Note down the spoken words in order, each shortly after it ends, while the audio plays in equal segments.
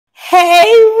Hey,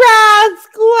 Rod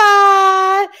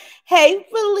Squad. Hey,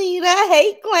 Felita.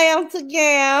 Hey, Glam to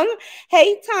Gam.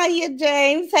 Hey, Tanya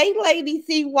James. Hey, Lady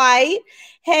C. White.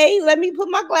 Hey, let me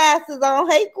put my glasses on.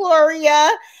 Hey,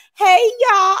 Gloria. Hey,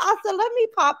 y'all. I said, let me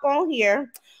pop on here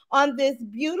on this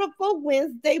beautiful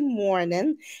Wednesday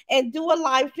morning and do a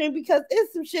live stream because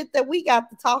it's some shit that we got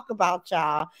to talk about,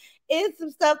 y'all. It's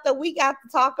some stuff that we got to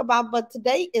talk about, but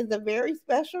today is a very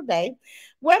special day.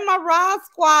 Where my Rod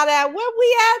Squad at? Where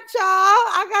we at, y'all?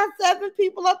 I got 7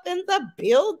 people up in the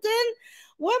building.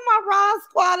 Where my Rod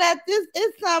Squad at? This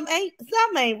is some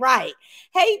ain't right.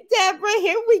 Hey Deborah,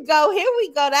 here we go. Here we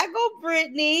go. That go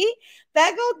Brittany.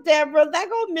 That go Deborah. That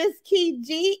go Miss Key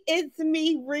G. It's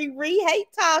me, Riri. Hey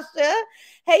Tasha.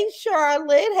 Hey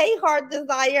Charlotte. Hey Heart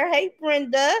Desire. Hey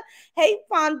Brenda. Hey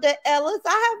Fonda Ellis.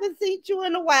 I haven't seen you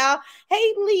in a while.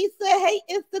 Hey Lisa. Hey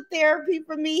It's the Therapy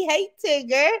for Me. Hey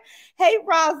Tigger. Hey,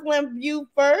 Rosalind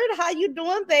Buford. How you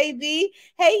doing, baby?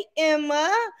 Hey,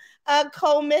 Emma.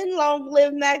 Coleman, long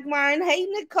live McMartin. Hey,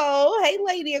 Nicole. Hey,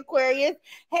 Lady Aquarius.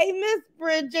 Hey, Miss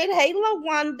Bridget. Hey,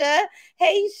 LaWanda.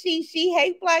 Hey, Shishi.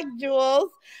 Hey, Black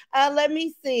Jules. Let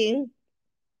me see.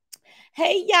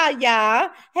 Hey,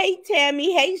 Yaya. Hey,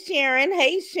 Tammy. Hey, Sharon.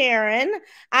 Hey, Sharon.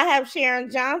 I have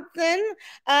Sharon Johnson,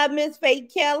 Miss Faye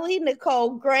Kelly,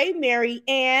 Nicole Gray, Mary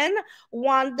Ann,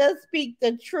 Wanda Speak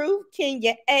the Truth,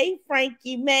 Kenya A,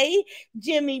 Frankie May,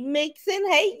 Jimmy Mixon.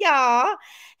 Hey, y'all.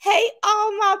 Hey,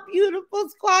 all my beautiful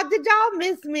squad. Did y'all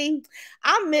miss me?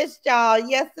 I missed y'all.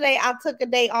 Yesterday, I took a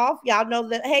day off. Y'all know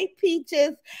that. Hey,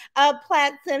 Peaches,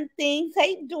 Plats and Things.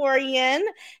 Hey, Dorian.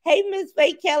 Hey, Miss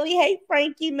Faye Kelly. Hey,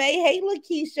 Frankie May. Hey,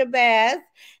 Lakeisha Bass.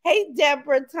 Hey,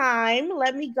 Deborah Time.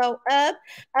 Let me go up.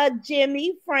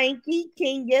 Jimmy, Frankie,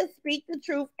 Kenya, Speak the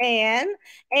Truth, Ann.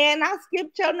 And I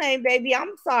skipped your name, baby.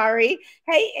 I'm sorry.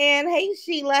 Hey, Ann. Hey,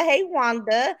 Sheila. Hey,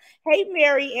 Wanda. Hey,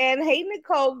 Mary Ann. Hey,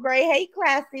 Nicole Gray. Hey,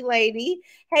 Classy Lady.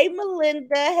 Hey,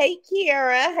 Melinda. Hey,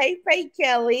 Kiara. Hey, Faye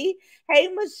Kelly. Hey,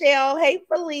 Michelle. Hey,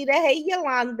 Felita. Hey,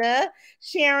 Yolanda.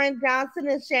 Sharon Johnson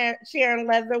and Sharon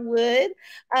Leatherwood.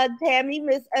 Tammy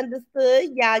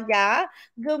Misunderstood. Yeah.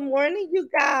 Good morning, you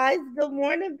guys. Good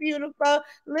morning, beautiful.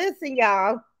 Listen,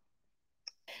 y'all.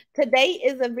 Today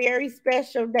is a very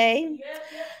special day.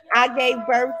 I gave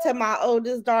birth to my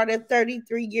oldest daughter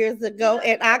 33 years ago,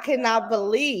 and I cannot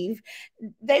believe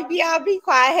they be all be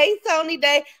quiet. Hey, Sony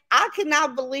Day. I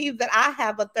cannot believe that I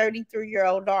have a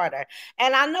 33-year-old daughter.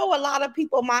 And I know a lot of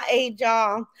people my age,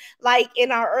 y'all, like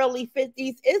in our early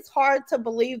 50s, it's hard to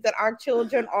believe that our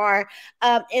children are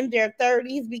in their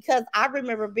 30s because I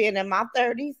remember being in my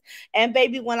 30s. And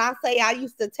baby, when I say I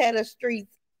used to tear the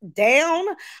streets down,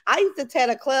 I used to tear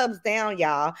the clubs down,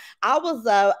 y'all. I was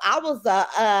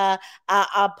a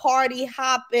party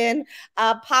hopping,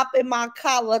 popping my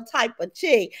collar type of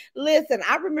chick. Listen,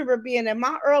 I remember being in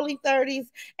my early 30s,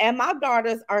 and my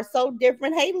daughters are so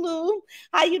different. Hey Lou,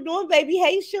 how you doing, baby?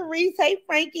 Hey Sharice, hey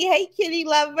Frankie, hey Kitty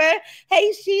Lover,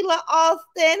 hey Sheila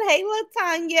Austin, hey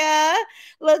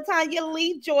Latanya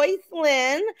Lee, Joyce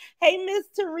Lynn, hey Miss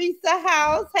Teresa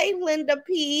House, hey Linda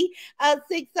P,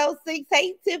 606,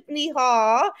 hey Tiffany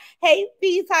Hall, hey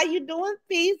Feast, how you doing,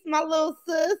 Feast, my little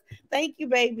sis? Thank you,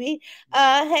 baby.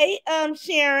 Hey,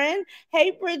 Sharon.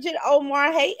 Hey, Bridget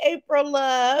Omar. Hey, April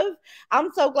Love.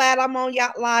 I'm so glad I'm on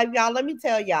y'all live, y'all. Let me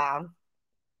tell y'all.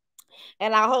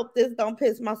 And I hope this don't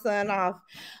piss my son off.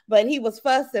 But he was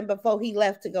fussing before he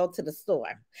left to go to the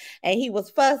store. And he was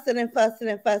fussing and fussing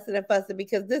and fussing and fussing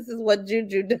because this is what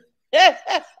Juju do.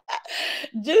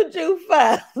 Juju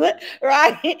fuss,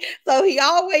 right? So he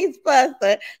always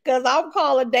fussing because I'm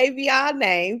calling Davion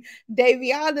name.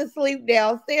 Davion is asleep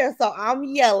downstairs, so I'm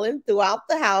yelling throughout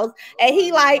the house. And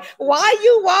he like, why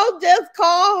you won't just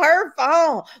call her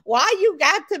phone? Why you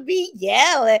got to be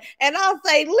yelling? And I'll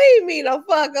say, leave me the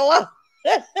fuck alone.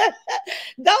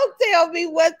 Don't tell me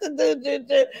what to do,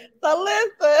 Juju. So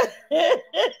listen.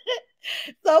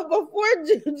 So before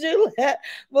Juju left,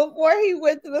 before he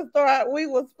went to the store, we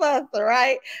was fussing,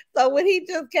 right? So when he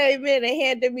just came in and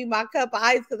handed me my cup of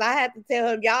ice, because I had to tell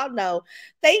him, y'all know.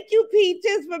 Thank you,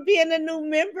 Peaches, for being a new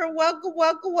member. Welcome,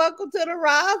 welcome, welcome to the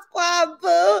Ross Squad,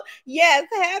 boo. Yes,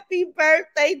 happy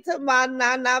birthday to my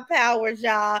Nana Powers,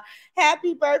 y'all.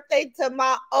 Happy birthday to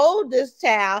my oldest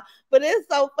child. But it's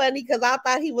so funny because I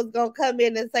thought he was gonna come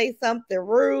in and say something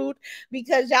rude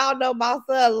because y'all know my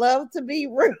son loves to be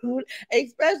rude.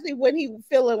 especially when he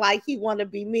feeling like he want to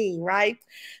be mean, right?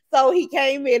 So he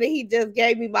came in and he just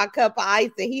gave me my cup of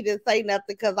ice and he didn't say nothing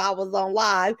because I was on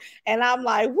live. And I'm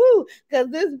like, woo, because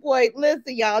this boy,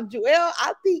 listen, y'all, Joel,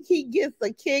 I think he gets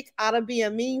a kick out of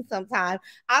being mean sometimes.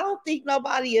 I don't think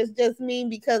nobody is just mean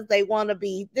because they want to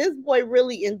be. This boy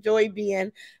really enjoy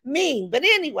being mean. But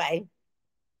anyway,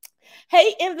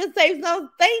 hey, in the safe zone,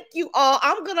 thank you all.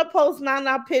 I'm gonna post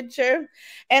Nana picture,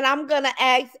 and I'm gonna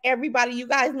ask everybody. You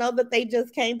guys know that they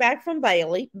just came back from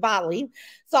Bali.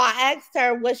 So I asked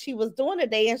her what she was doing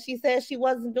today, and she said she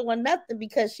wasn't doing nothing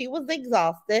because she was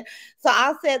exhausted. So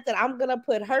I said that I'm gonna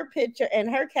put her picture and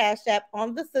her cash app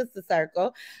on the sister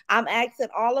circle. I'm asking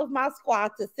all of my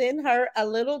squad to send her a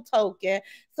little token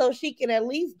so she can at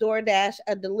least DoorDash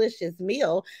a delicious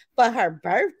meal for her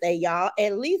birthday, y'all.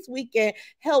 At least we can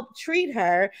help treat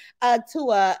her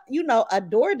to a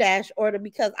DoorDash order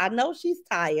because I know she's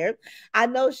tired. I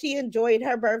know she enjoyed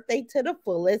her birthday to the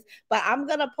fullest, but I'm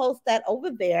gonna post that over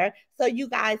there so you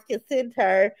guys can send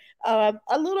her a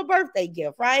little birthday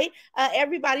gift, right?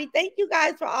 Everybody, thank you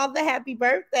guys for all the happy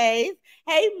birthdays.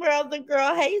 Hey, Merle the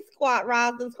girl. Hey, Squat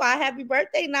Rosin Squad. Happy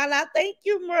birthday, Nana. Thank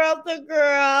you, Merle the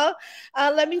girl.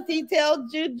 Let me see. Tell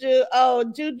Juju. Oh,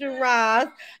 Juju Ross.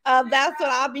 That's what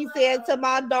I'll be saying to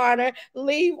my daughter.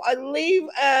 Leave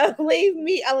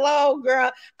me alone,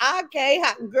 girl. Okay,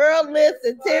 girl,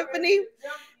 listen, Tiffany,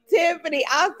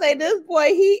 I'll say this boy,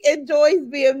 he enjoys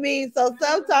being mean. So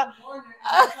sometimes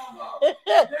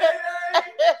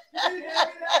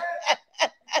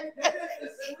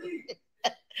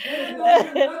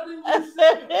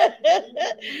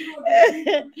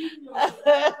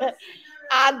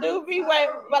I do be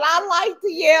waiting, but I like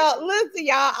to yell. Listen,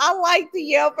 y'all, I like to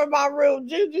yell from my room.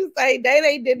 Juju say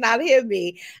Day did not hear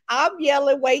me. I'm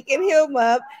yelling, waking him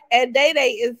up, and Day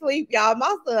is asleep, y'all.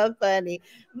 My son funny.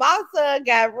 My son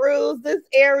got rules. This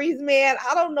Aries man,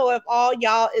 I don't know if all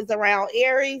y'all is around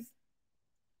Aries.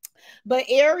 But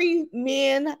Aries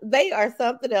men, they are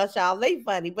something else, y'all. They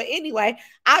funny. But anyway,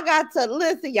 I got to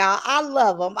listen, y'all. I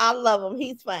love him. I love him.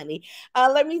 He's funny.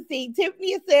 Let me see.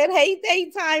 Tiffany said, hey,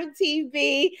 Daytime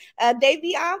TV.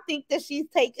 Davey, I don't think that she's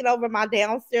taking over my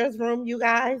downstairs room, you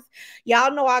guys.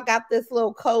 Y'all know I got this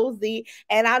little cozy.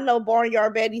 And I know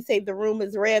Barnyard Betty say the room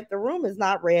is red. The room is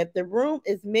not red. The room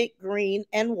is mint green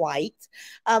and white.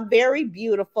 Very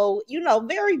beautiful,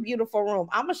 very beautiful room.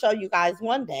 I'm going to show you guys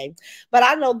one day. But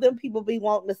I know them people be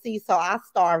wanting to see, so I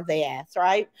starve their ass,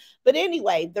 right? But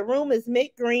anyway, the room is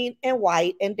mint green and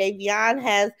white, and Davion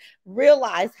has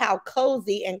realized how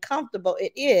cozy and comfortable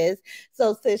it is.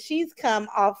 So since she's come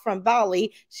off from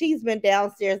Bali, she's been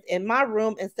downstairs in my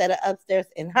room instead of upstairs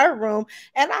in her room,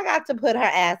 and I got to put her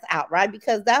ass out, right?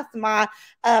 Because that's my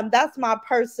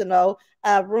personal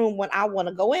room when I want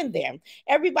to go in there.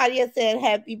 Everybody has said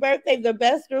happy birthday, the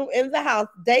best room in the house,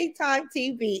 Daytime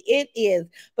TV. It is,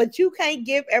 but you can't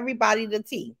give everybody the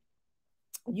tea.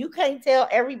 You can't tell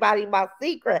everybody my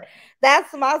secret.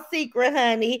 That's my secret,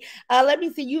 honey. Let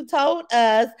me see. You told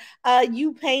us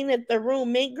you painted the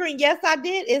room mint green. Yes, I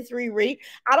did. It's Riri.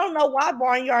 I don't know why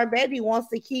Barnyard Betty wants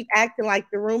to keep acting like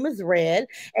the room is red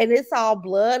and it's all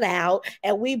blood out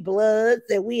and we bloods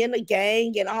and we in a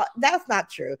gang and all. That's not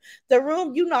true. The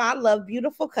room, I love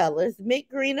beautiful colors. Mint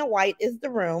green and white is the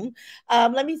room.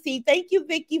 Let me see. Thank you,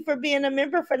 Vicky, for being a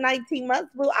member for 19 months.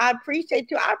 Boo. I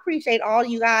appreciate you. I appreciate all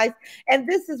you guys. And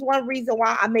this is one reason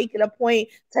why I make it a point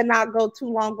to not go too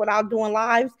long without doing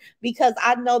lives because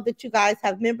I know that you guys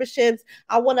have memberships.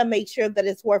 I want to make sure that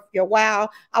it's worth your while.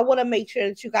 I want to make sure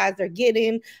that you guys are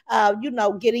getting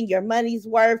your money's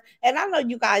worth. And I know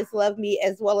you guys love me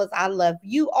as well as I love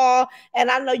you all. And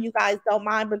I know you guys don't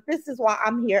mind, but this is why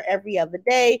I'm here every other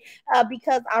day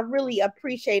because I really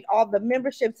appreciate all the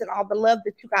memberships and all the love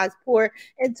that you guys pour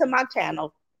into my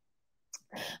channel.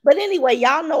 But anyway,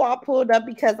 y'all know I pulled up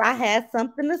because I had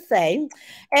something to say.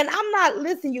 And I'm not,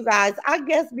 listen, you guys, I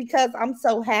guess because I'm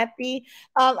so happy.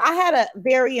 I had a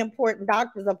very important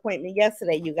doctor's appointment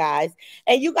yesterday, you guys.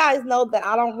 And you guys know that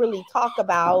I don't really talk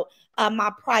about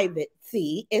my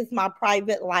privacy. It's my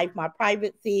private life, my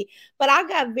privacy. But I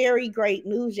got very great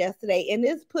news yesterday, and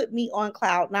this put me on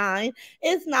cloud nine.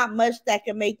 It's not much that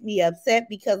can make me upset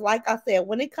because, like I said,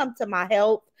 when it comes to my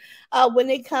health and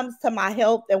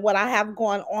what I have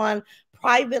going on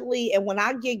privately, and when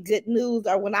I get good news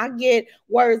or when I get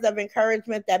words of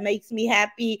encouragement that makes me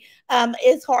happy,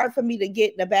 it's hard for me to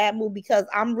get in a bad mood because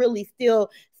I'm really still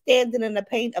standing in the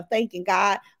pain of thanking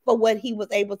God for what he was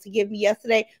able to give me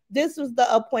yesterday. This was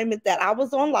the appointment that I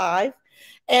was on live,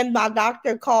 and my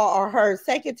doctor called, or her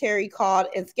secretary called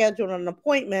and scheduled an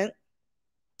appointment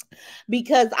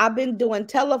because I've been doing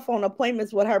telephone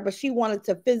appointments with her, but she wanted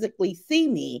to physically see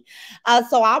me.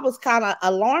 So I was kind of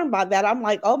alarmed by that. I'm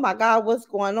like, oh my God, what's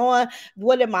going on?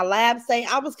 What did my lab say?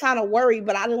 I was kind of worried,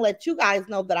 but I didn't let you guys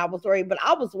know that I was worried, but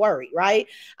I was worried, right?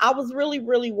 I was really,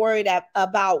 really worried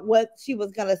about what she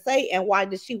was going to say and why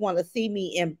did she want to see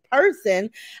me in person,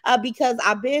 because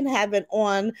I've been having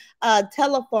on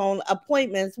telephone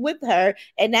appointments with her,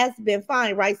 and that's been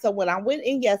fine, right? So when I went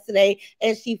in yesterday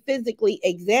and she physically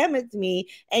examined me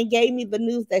and gave me the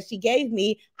news that she gave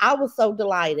me, I was so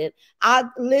delighted. I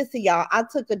listen, y'all, I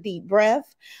took a deep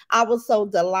breath. I was so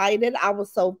delighted. I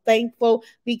was so thankful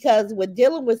because with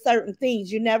dealing with certain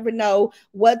things, you never know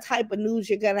what type of news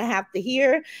you're gonna have to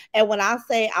hear. And when I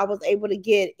say I was able to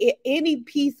get any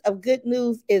piece of good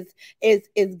news is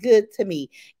good to me.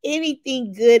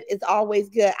 Anything good is always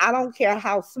good. I don't care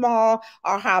how small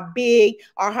or how big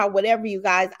or how whatever, you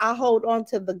guys. I hold on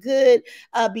to the good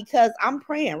because I'm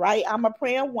praying, right? I'm a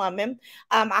praying woman.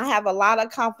 I have a lot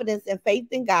of confidence and faith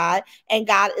in God, and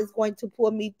God is going to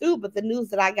pull me through. But the news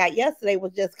that I got yesterday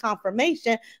was just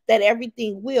confirmation that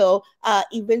everything will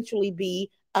eventually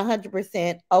be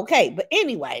 100% okay. But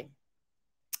anyway,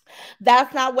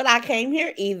 that's not what I came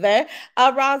here either.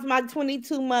 Roz, my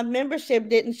 22-month membership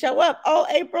didn't show up. Oh,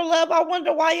 April Love, I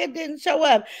wonder why it didn't show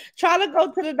up. Try to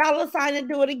go to the dollar sign and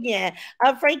do it again.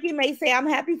 Frankie may say, I'm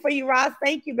happy for you, Roz.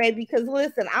 Thank you, baby. Because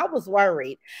listen, I was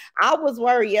worried. I was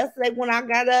worried yesterday when I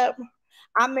got up.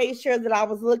 I made sure that I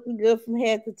was looking good from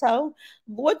head to toe.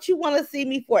 What you want to see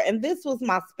me for? And this was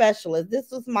my specialist.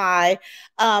 This was my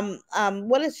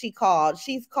what is she called?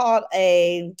 She's called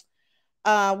a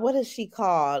what is she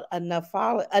called? A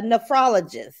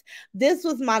nephrologist. This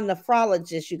was my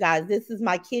nephrologist, you guys. This is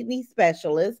my kidney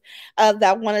specialist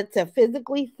that wanted to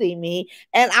physically see me.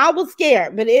 And I was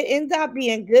scared, but it ended up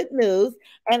being good news.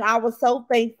 And I was so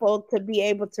thankful to be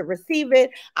able to receive it.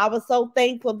 I was so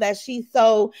thankful that she's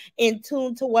so in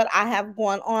tune to what I have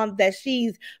going on, that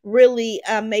she's really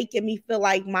making me feel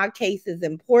like my case is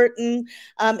important.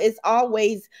 It's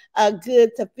always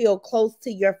good to feel close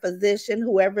to your physician,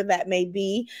 whoever that may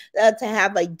be, to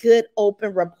have a good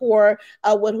open rapport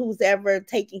with who's ever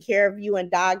taking care of you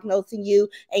and diagnosing you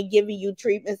and giving you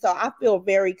treatment. So I feel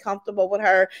very comfortable with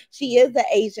her. She is an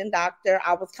Asian doctor.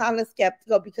 I was kind of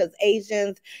skeptical because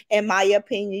Asians, in my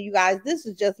opinion, you guys, this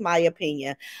is just my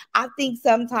opinion. I think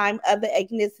sometimes other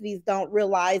ethnicities don't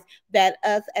realize that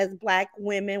us as Black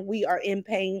women, we are in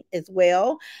pain as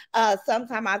well.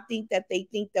 Sometimes I think that they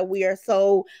think that we are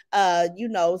so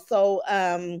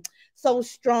so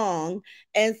strong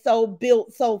and so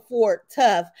built, so fort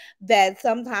tough, that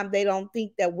sometimes they don't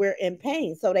think that we're in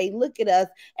pain. So they look at us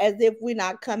as if we're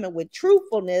not coming with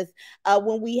truthfulness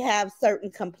when we have certain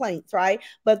complaints, right?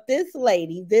 But this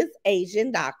lady, this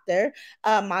Asian doctor,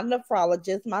 my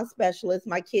nephrologist, my specialist,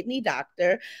 my kidney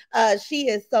doctor, she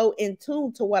is so in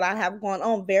tune to what I have going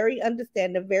on, very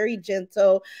understanding, very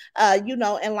gentle,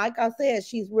 and like I said,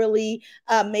 she's really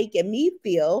making me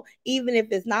feel, even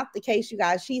if it's not the case, you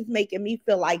guys, she's making me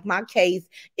feel like my case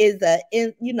is a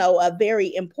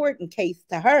very important case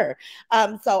to her.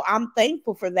 So I'm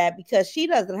thankful for that because she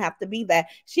doesn't have to be that.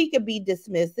 She could be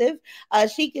dismissive.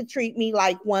 She could treat me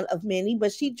like one of many,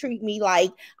 but she treat me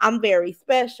like I'm very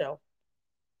special.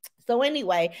 So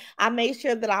anyway, I made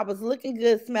sure that I was looking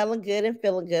good, smelling good, and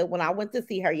feeling good when I went to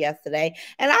see her yesterday.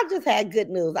 And I just had good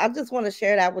news. I just want to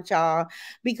share that with y'all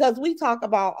because we talk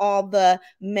about all the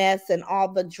mess and all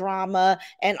the drama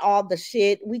and all the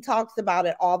shit. We talks about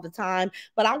it all the time,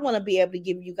 but I want to be able to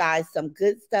give you guys some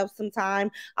good stuff sometime.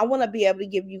 I want to be able to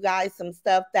give you guys some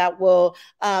stuff that will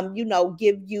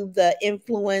give you the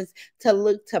influence to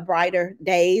look to brighter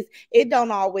days. It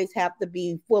don't always have to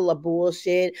be full of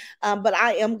bullshit. But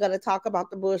I am going to talk about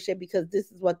the bullshit because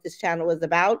this is what this channel is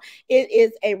about. It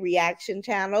is a reaction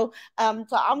channel. So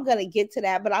I'm going to get to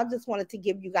that, but I just wanted to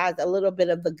give you guys a little bit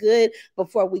of the good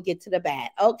before we get to the bad.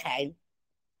 Okay.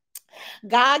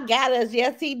 God got us.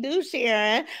 Yes, He do,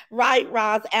 Sharon. Right,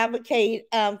 Roz. Advocate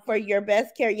for your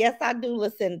best care. Yes, I do,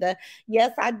 Lucinda.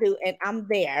 Yes, I do. And I'm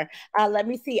there. Let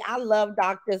me see. I love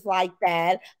doctors like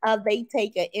that. They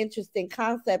take an interesting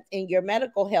concept in your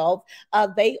medical health.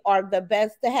 They are the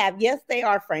best to have. Yes, they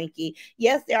are, Frankie.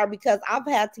 Yes, they are, because I've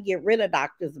had to get rid of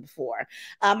doctors before.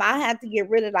 I had to get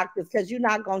rid of doctors because you're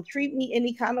not going to treat me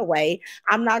any kind of way.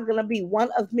 I'm not going to be one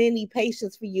of many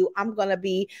patients for you. I'm going to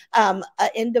be an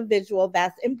individual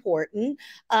that's important.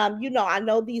 I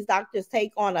know these doctors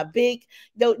take on a big,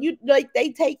 though you like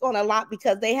they take on a lot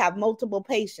because they have multiple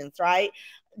patients, right?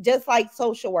 Just like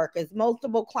social workers,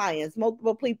 multiple clients,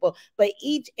 multiple people, but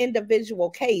each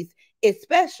individual case is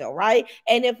special, right?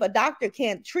 And if a doctor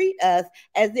can't treat us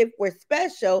as if we're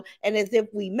special and as if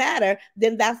we matter,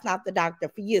 then that's not the doctor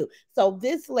for you. So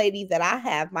this lady that I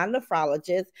have, my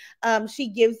nephrologist, she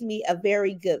gives me a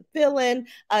very good feeling.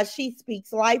 She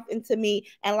speaks life into me.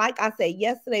 And like I said,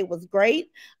 yesterday was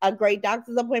great, a great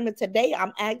doctor's appointment. Today,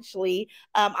 I'm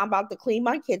about to clean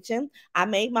my kitchen. I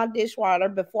made my dishwater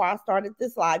before I started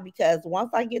this live because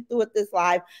once I get through with this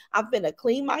live, I'm gonna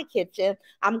clean my kitchen.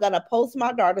 I'm gonna post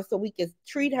my daughter so we can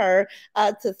treat her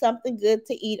to something good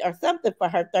to eat or something for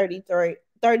her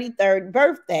 33rd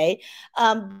birthday.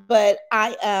 But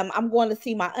I'm going to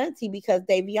see my auntie because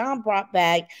Davion brought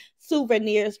back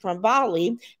souvenirs from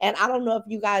Bali. And I don't know if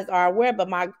you guys are aware, but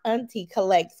my auntie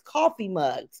collects coffee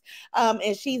mugs.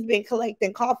 And she's been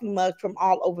collecting coffee mugs from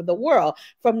all over the world,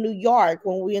 from New York,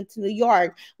 when we went to New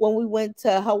York, when we went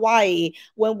to Hawaii,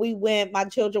 my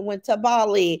children went to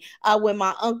Bali, when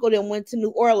my uncle then went to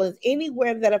New Orleans,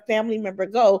 anywhere that a family member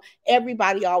go,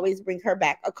 everybody always bring her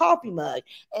back a coffee mug.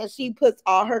 And she puts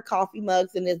all her coffee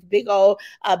mugs in this big old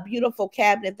beautiful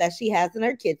cabinet that she has in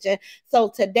her kitchen. So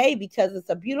today, because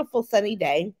it's a beautiful sunny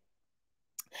day,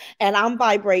 and I'm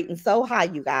vibrating so high,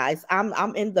 you guys.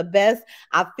 I'm in the best.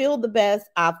 I feel the best.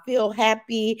 I feel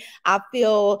happy. I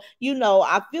feel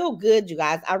good, you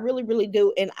guys. I really, really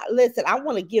do. And listen, I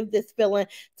want to give this feeling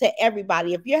to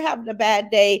everybody. If you're having a bad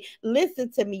day,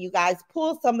 listen to me, you guys.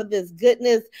 Pull some of this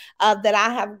goodness that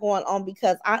I have going on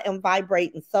because I am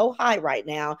vibrating so high right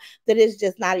now that it's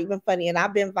just not even funny. And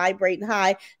I've been vibrating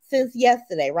high since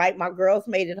yesterday, right? My girls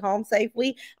made it home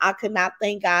safely. I could not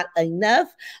thank God enough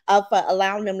for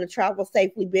allowing them to travel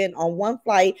safely. Being on one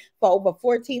flight for over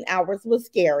 14 hours was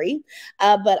scary,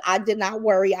 but I did not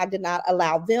worry. I did not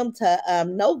allow them to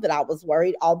know that I was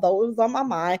worried, although it was on my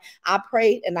mind. I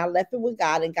prayed and I left it with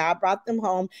God, and God brought them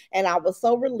home, and I was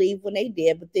so relieved when they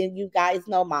did. But then you guys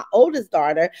know my oldest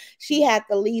daughter, she had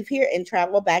to leave here and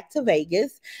travel back to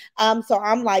Vegas. So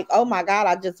I'm like, oh my God,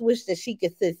 I just wish that she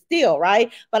could sit still,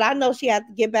 right? But I know she had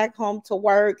to get back home to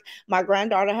work. My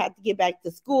granddaughter had to get back to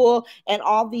school and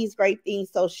all these great things.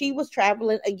 So she was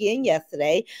traveling again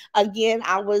yesterday. Again,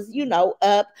 I was,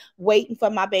 up waiting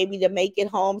for my baby to make it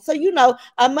home. So,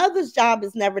 a mother's job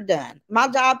is never done. My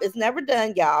job is never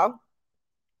done, y'all.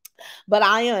 But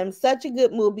I am in such a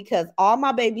good mood because all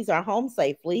my babies are home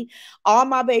safely. All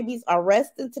my babies are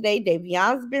resting today.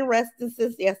 Davion's been resting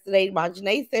since yesterday. My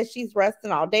Janae says she's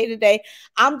resting all day today.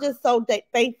 I'm just so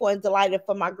thankful and delighted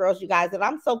for my girls, you guys. And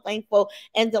I'm so thankful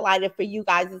and delighted for you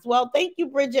guys as well. Thank you,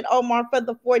 Bridget Omar, for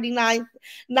the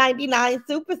 49.99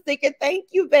 super sticker. Thank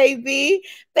you, baby.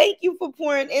 Thank you for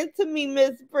pouring into me,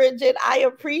 Miss Bridget. I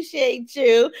appreciate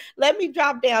you. Let me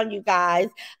drop down, you guys.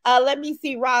 Let me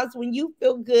see, Roz, when you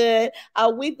feel good,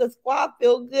 we the squad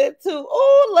feel good too.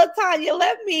 Oh, Latanya,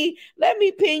 let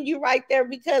me pin you right there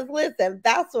because listen,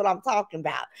 that's what I'm talking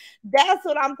about. That's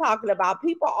what I'm talking about.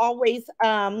 People always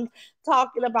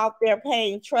talking about their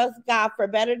pain. Trust God for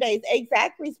better days.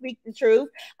 Exactly, speak the truth.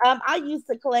 I used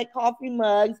to collect coffee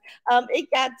mugs. It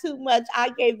got too much. I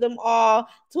gave them all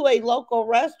to a local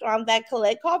restaurant that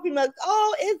collect coffee mugs.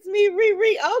 Oh, it's me,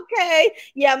 Riri. Okay.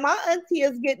 Yeah, my auntie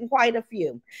is getting quite a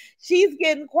few. She's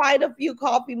getting quite a few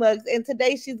coffee mugs, and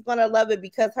today she's gonna love it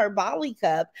because her Bali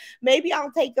cup. Maybe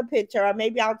I'll take a picture, or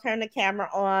maybe I'll turn the camera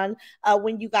on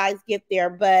when you guys get there.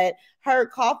 But her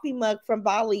coffee mug from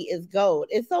Bali is gold.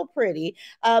 It's so pretty.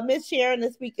 Miss Sharon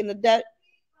is speaking of Dutch.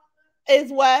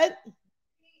 Is what?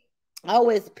 Oh,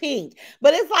 it's pink,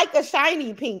 but it's like a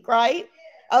shiny pink, right?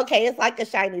 Okay, it's like a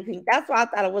shiny pink. That's why I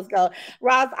thought it was gold.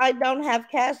 Roz, I don't have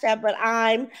Cash App, but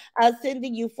I'm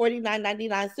sending you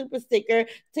 49.99 super sticker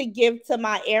to give to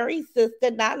my Aries sister.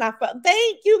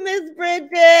 Thank you, Miss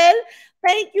Bridget.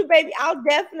 Thank you, baby. I'll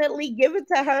definitely give it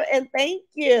to her, and thank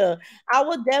you. I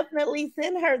will definitely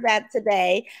send her that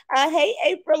today. Hey,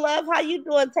 April Love, how you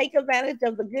doing? Take advantage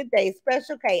of the good day.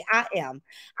 Special K, I am.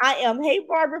 I am. Hey,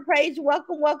 Barbara Page,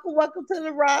 welcome, welcome, welcome to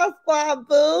the Raw Squad,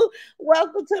 boo.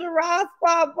 Welcome to the Raw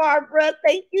Squad, Barbara.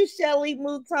 Thank you, Shelly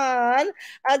Mouton.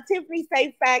 Tiffany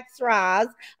Say Facts, Roz.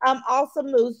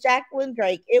 Awesome news, Jacqueline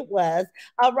Drake. It was.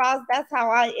 Roz, that's how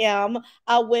I am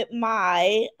with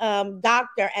my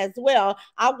doctor as well.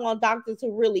 I want doctors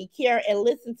to really care and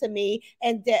listen to me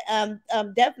and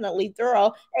definitely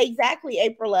thorough. Exactly,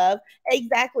 April Love.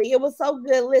 Exactly. It was so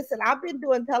good. Listen, I've been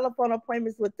doing telephone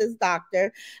appointments with this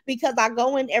doctor because I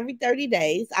go in every 30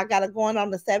 days. I got to go in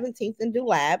on the 17th and do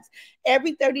labs.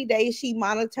 Every 30 days, she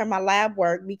monitor my lab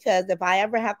work because if I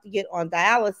ever have to get on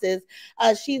dialysis,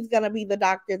 she's going to be the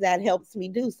doctor that helps me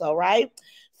do so, right?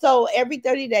 So every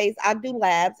 30 days, I do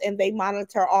labs and they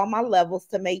monitor all my levels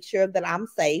to make sure that I'm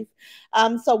safe.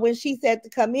 So when she said to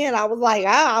come in, I was like,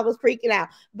 ah, I was freaking out,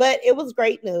 but it was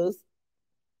great news.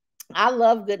 I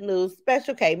love good news.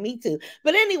 Special K, me too.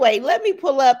 But anyway, let me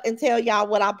pull up and tell y'all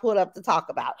what I pulled up to talk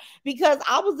about because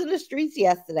I was in the streets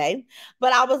yesterday,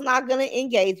 but I was not going to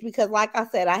engage because, like I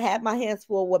said, I had my hands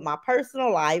full with my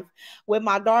personal life, with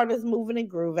my daughters moving and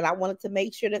grooving. I wanted to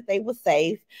make sure that they were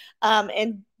safe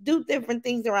and do different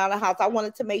things around the house. I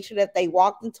wanted to make sure that they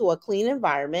walked into a clean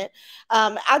environment.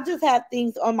 I just had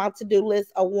things on my to do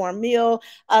list, a warm meal,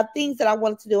 things that I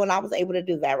wanted to do, and I was able to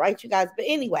do that, right, you guys? But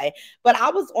anyway, but I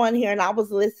was on here and I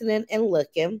was listening and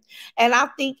looking, and I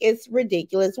think it's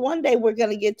ridiculous. One day we're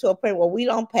going to get to a point where we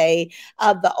don't pay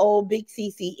the old Big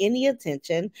CC any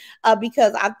attention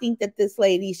because I think that this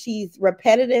lady, she's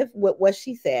repetitive with what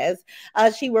she says.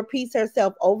 She repeats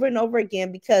herself over and over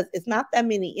again because it's not that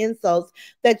many insults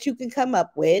that you can come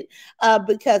up with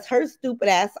because her stupid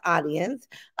ass audience,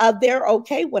 they're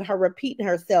okay with her repeating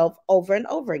herself over and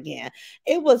over again.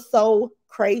 It was so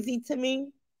crazy to me.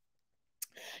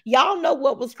 Y'all know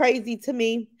what was crazy to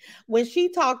me? When she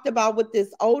talked about what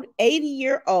this old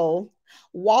 80-year-old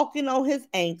walking on his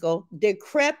ankle,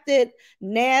 decrepit,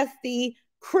 nasty,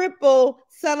 crippled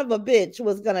son of a bitch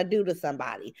was going to do to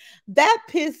somebody. That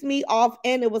pissed me off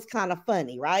and it was kind of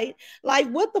funny, right? Like,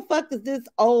 what the fuck is this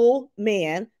old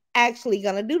man actually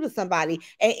gonna do to somebody?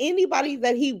 And anybody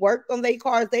that he worked on their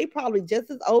cars, they probably just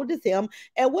as old as him.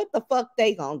 And what the fuck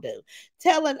they gonna do?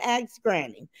 Tell an ex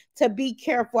granny to be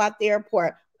careful at the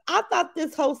airport. I thought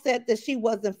this hoe said that she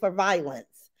wasn't for violence.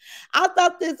 I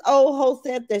thought this old hoe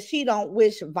said that she don't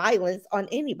wish violence on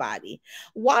anybody.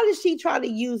 Why did she try to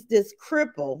use this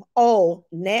cripple, old,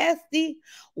 nasty,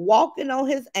 walking on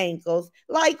his ankles?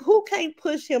 Like, who can't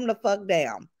push him the fuck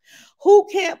down? Who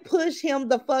can't push him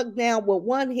the fuck down with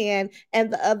one hand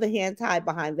and the other hand tied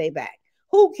behind their back?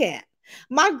 Who can't?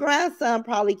 My grandson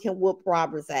probably can whoop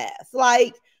Robert's ass.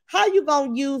 Like, how you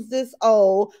gonna use this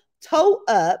old toe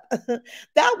up?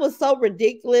 That was so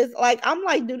ridiculous. Like, I'm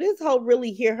like, do this hoe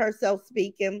really hear herself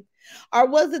speaking? Or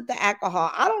was it the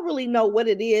alcohol? I don't really know what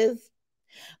it is.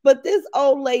 But this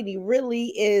old lady really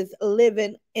is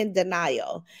living in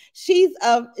denial. She's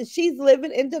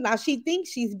living in denial. She thinks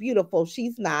she's beautiful.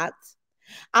 She's not.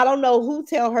 I don't know who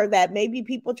tell her that. Maybe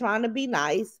people trying to be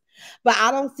nice, but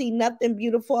I don't see nothing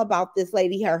beautiful about this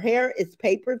lady. Her hair is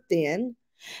paper thin.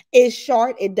 It's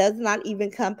short. It does not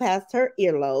even come past her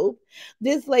earlobe.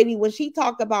 This lady, when she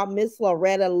talked about Miss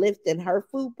Loretta lifting her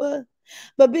fupa,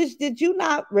 but bitch, did you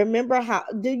not remember how?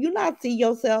 Do you not see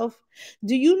yourself?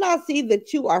 Do you not see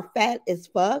that you are fat as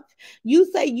fuck?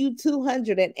 You say you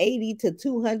 280 to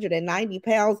 290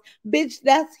 pounds. Bitch,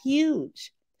 that's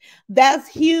huge. That's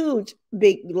huge,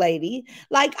 big lady.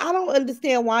 Like, I don't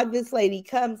understand why this lady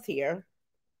comes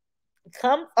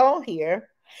on here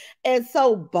and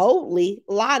so boldly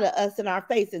lie to us in our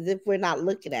faces if we're not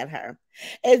looking at her,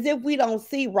 as if we don't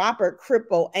see Robert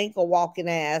cripple ankle walking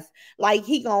ass like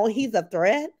he's a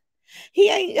threat. He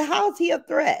ain't. How's he a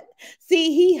threat?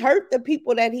 See, he hurt the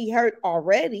people that he hurt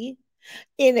already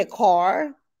in a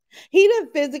car. He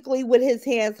didn't physically with his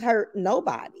hands hurt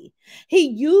nobody. He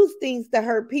used things to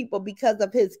hurt people because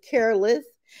of his careless,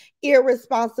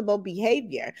 irresponsible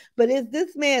behavior. But is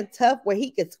this man tough where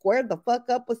he could square the fuck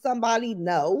up with somebody?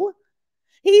 No.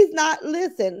 He's not.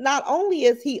 Listen, not only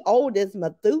is he old as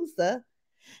Methuselah,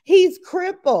 he's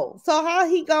crippled. So how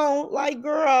he going, like,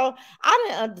 girl, I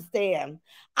didn't understand.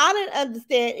 I didn't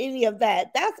understand any of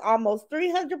that. That's almost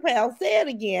 300 pounds. Say it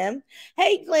again.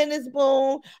 Hey, Glennis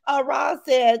Boone. Roz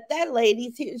said that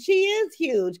she is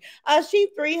huge. She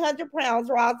 300 pounds,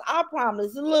 Roz. I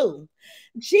promise. Lou.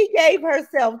 She gave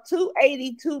herself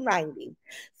 280, 290.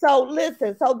 So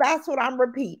listen, so that's what I'm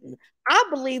repeating. I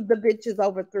believe the bitch is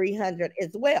over 300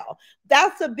 as well.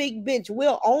 That's a big bitch.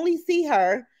 We'll only see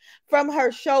her from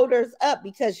her shoulders up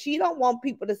because she don't want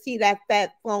people to see that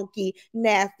fat, funky,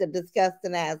 nasty,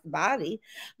 disgusting ass body.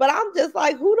 But I'm just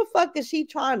like, who the fuck is she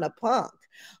trying to punk?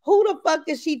 Who the fuck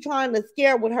is she trying to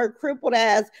scare with her crippled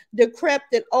ass,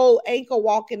 decrepit, old ankle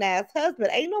walking ass husband?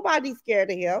 Ain't nobody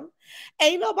scared of him.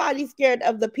 Ain't nobody scared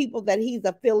of the people that he's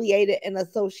affiliated and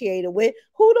associated with.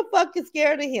 Who the fuck is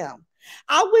scared of him?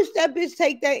 I wish that bitch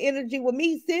take that energy with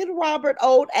me. Send Robert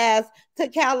old ass to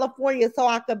California so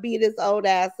I could beat his old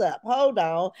ass up. Hold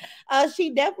on.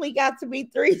 She definitely got to be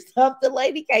three something.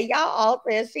 Lady K, y'all all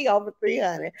saying she over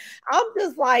 300. I'm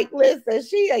just like, listen,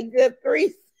 she a good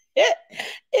three.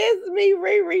 It's me,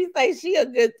 Riri. Say she a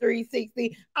good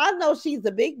 360. I know she's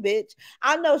a big bitch.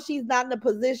 I know she's not in a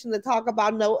position to talk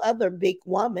about no other big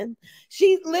woman.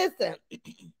 She listen.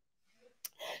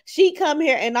 She come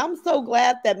here, and I'm so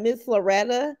glad that Miss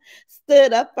Loretta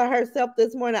stood up for herself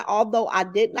this morning, although I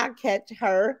did not catch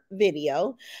her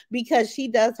video because she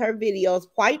does her videos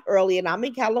quite early, and I'm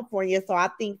in California, so I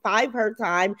think 5 her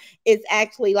time is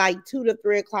actually like 2 to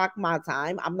 3 o'clock my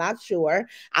time. I'm not sure.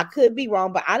 I could be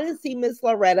wrong, but I didn't see Miss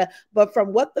Loretta. But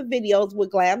from what the videos with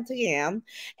Glam to Yam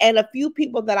and a few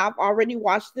people that I've already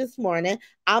watched this morning,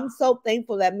 I'm so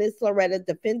thankful that Miss Loretta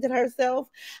defended herself.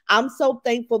 I'm so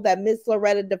thankful that Miss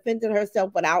Loretta defended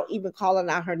herself without even calling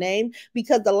out her name,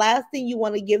 because the last thing you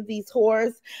want to give these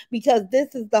whores, because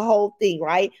this is the whole thing,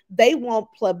 right? They want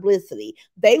publicity.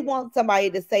 They want somebody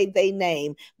to say their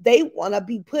name. They want to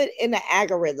be put in the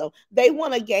algorithm. They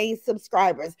want to gain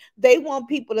subscribers. They want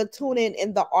people to tune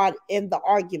in the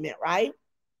argument, right?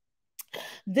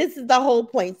 This is the whole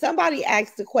point. Somebody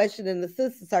asked the question in the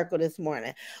sister circle this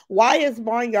morning. Why is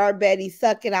Barnyard Betty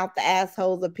sucking out the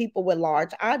assholes of people with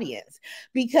large audience?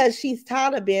 Because she's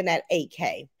tired of being at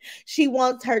 8K. She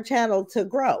wants her channel to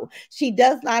grow. She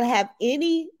does not have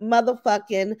any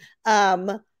motherfucking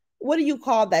what do you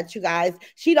call that, you guys?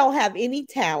 She don't have any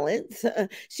talent.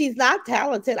 She's not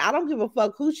talented. I don't give a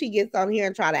fuck who she gets on here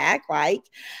and try to act like.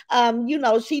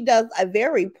 She does a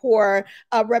very poor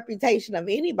reputation of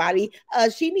anybody.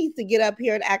 She needs to get up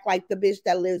here and act like the bitch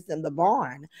that lives in the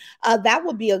barn. That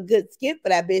would be a good skit for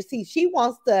that bitch. See, she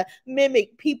wants to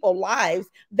mimic people's lives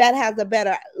that has a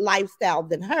better lifestyle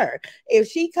than her. If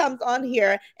she comes on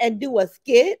here and do a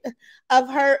skit of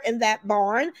her in that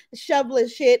barn, shoveling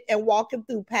shit and walking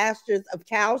through pastures of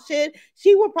cow shit,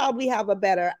 she would probably have a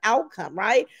better outcome,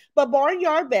 right? But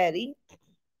Barnyard Betty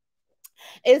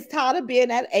is tired of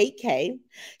being at 8K.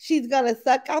 She's going to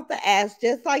suck out the ass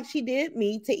just like she did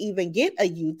me to even get a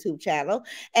YouTube channel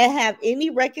and have any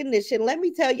recognition. Let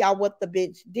me tell y'all what the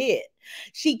bitch did.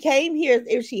 She came here as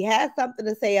if she had something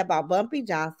to say about Bumpy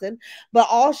Johnson, but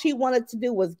all she wanted to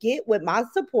do was get with my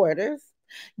supporters,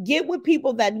 get with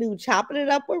people that knew Chopping It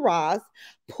Up with Ross,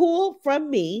 pull from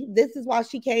me. This is why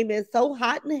she came in so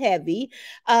hot and heavy,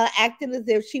 acting as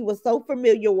if she was so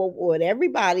familiar with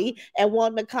everybody and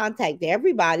wanting to contact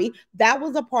everybody. That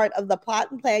was a part of the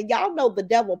plot and plan. Y'all know the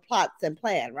devil plots and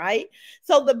plan, right?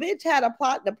 So the bitch had a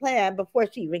plot and a plan before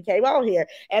she even came on here.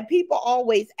 And people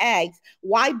always ask,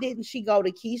 why didn't she go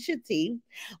to Keisha T?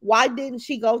 Why didn't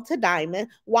she go to Diamond?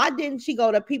 Why didn't she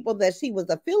go to people that she was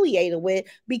affiliated with?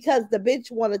 Because the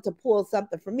bitch wanted to pull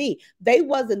something from me. They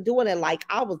wasn't doing it like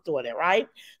I was doing it, right?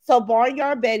 So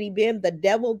Barnyard Betty, being the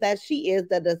devil that she is,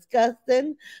 the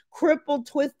disgusting, crippled,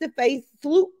 twisted face,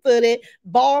 sloop footed,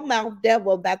 ball mouth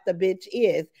devil that the bitch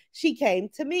is, she came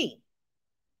to me.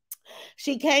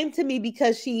 She came to me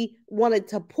because she wanted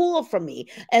to pull from me.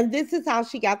 And this is how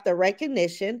she got the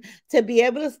recognition to be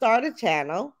able to start a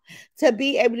channel, to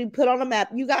be able to put on a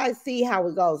map. You guys see how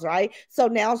it goes, right? So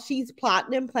now she's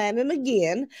plotting and planning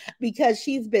again because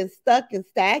she's been stuck and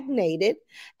stagnated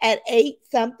at 8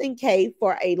 something K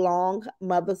for a long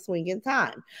mother swinging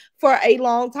time. For a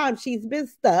long time, she's been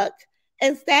stuck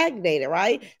and stagnated,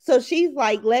 right? So she's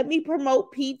like, let me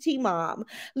promote PT Mom.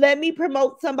 Let me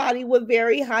promote somebody with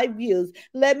very high views.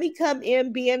 Let me come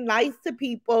in being nice to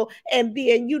people and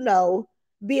being,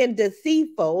 being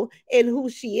deceitful in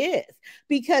who she is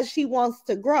because she wants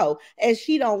to grow and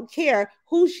she don't care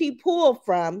who she pulled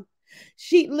from.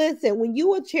 She listen, when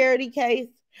you a charity case,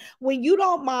 when you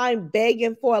don't mind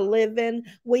begging for a living,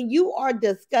 when you are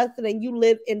disgusted and you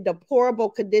live in deplorable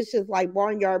conditions like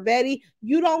Barnyard Betty,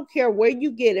 you don't care where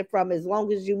you get it from as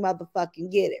long as you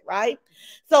motherfucking get it, right?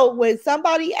 So when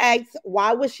somebody asks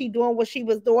why was she doing what she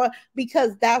was doing,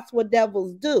 because that's what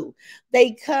devils do.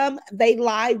 They come, they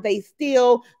lie, they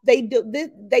steal, they do this,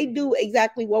 they do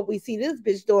exactly what we see this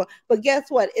bitch doing. But guess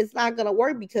what? It's not gonna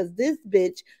work because this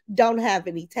bitch don't have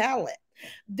any talent.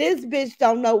 This bitch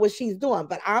don't know what she's doing,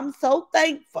 but I'm so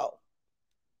thankful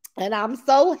and I'm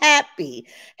so happy.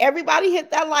 Everybody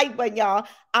hit that like button, y'all.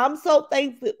 I'm so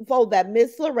thankful that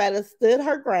Miss Loretta stood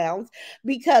her grounds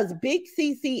because Big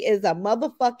CC is a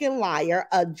motherfucking liar,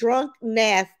 a drunk,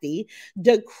 nasty,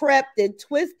 decrepit,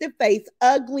 twisted face,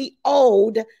 ugly,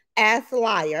 old ass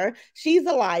liar. She's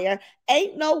a liar.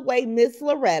 Ain't no way Miss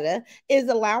Loretta is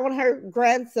allowing her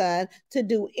grandson to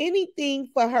do anything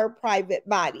for her private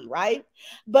body, right?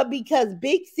 But because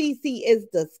Big CC is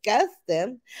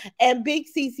disgusting and Big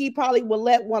CC probably will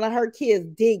let one of her kids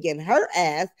dig in her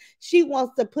ass, she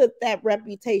wants to put that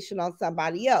reputation on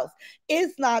somebody else.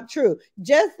 It's not true.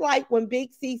 Just like when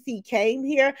Big CC came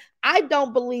here, I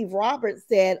don't believe Robert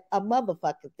said a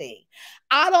motherfucking thing.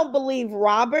 I don't believe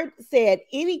Robert said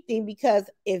anything because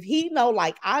if he know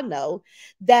like I know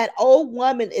that old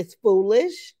woman is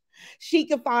foolish, she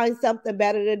could find something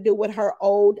better to do with her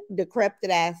old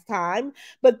decrepit ass time.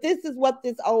 But this is what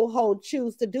this old hoe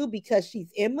choose to do because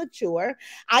she's immature.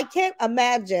 I can't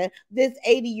imagine this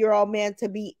 80-year-old man to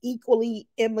be equally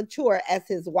immature as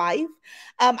his wife.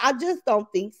 I just don't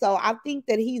think so. I think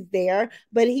that he's there,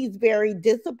 but he's very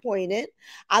disappointed.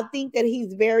 I think that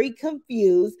he's very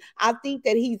confused. I think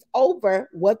that he's over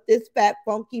what this fat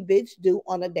funky bitch do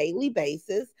on a daily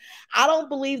basis. I don't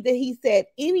believe that he said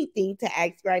anything to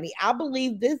ask Granny. I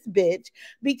believe this bitch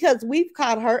because we've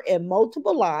caught her in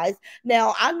multiple lies.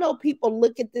 Now I know people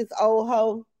look at this old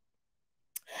hoe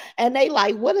and they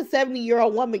like, what a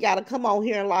 70-year-old woman got to come on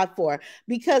here and lie for?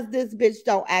 Because this bitch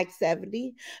don't act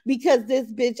 70. Because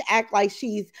this bitch act like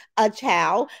she's a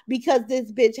child. Because this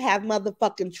bitch have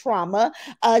motherfucking trauma.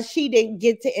 She didn't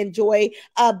get to enjoy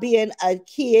being a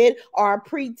kid or a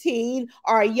preteen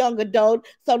or a young adult.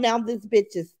 So now this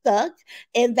bitch is stuck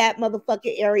in that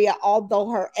motherfucking area. Although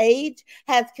her age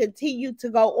has continued to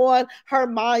go on, her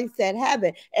mindset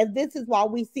haven't. And this is why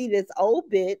we see this old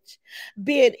bitch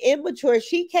being immature.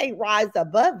 She can't rise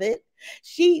above it.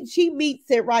 She meets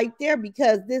it right there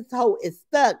because this hoe is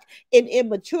stuck in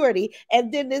immaturity.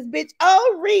 And then this bitch,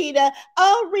 oh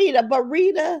Rita, but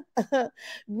Rita,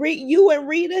 you and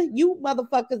Rita, you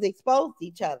motherfuckers exposed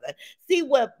each other. See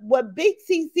what Big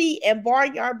CC and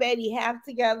Barnyard Betty have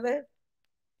together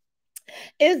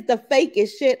is the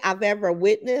fakest shit I've ever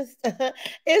witnessed.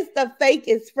 It's the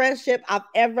fakest friendship I've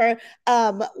ever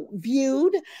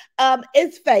viewed.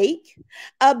 It's fake.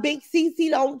 Big CC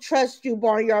don't trust you,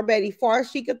 Barnyard Betty. Far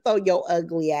she could throw your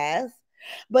ugly ass,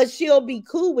 but she'll be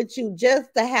cool with you just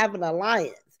to have an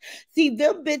alliance. See,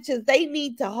 them bitches, they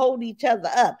need to hold each other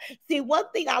up. See, one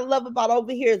thing I love about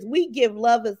over here is we give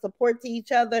love and support to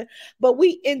each other, but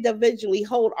we individually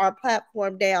hold our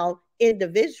platform down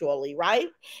individually, right?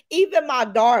 Even my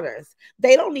daughters,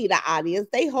 they don't need an audience.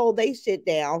 They hold their shit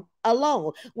down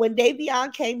alone. When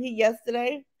Davion came here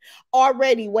yesterday,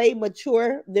 already way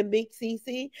mature than Big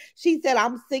CC, she said,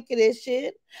 I'm sick of this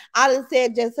shit. I done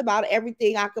said just about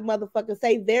everything I could motherfucker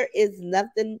say. There is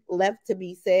nothing left to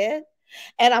be said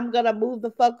and I'm gonna move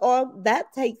the fuck on.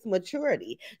 That takes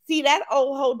maturity. See, that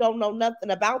old hoe don't know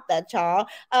nothing about that child.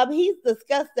 He's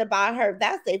disgusted by her.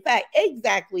 That's a fact.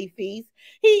 Exactly, Feast.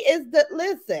 He is the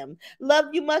listen. Love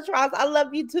you much, Ross. I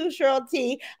love you too, Cheryl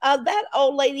T. That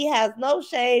old lady has no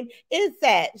shame. It's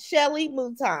sad. Shelly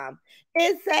Mouton.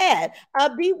 It's sad.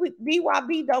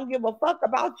 BYB don't give a fuck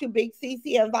about you, Big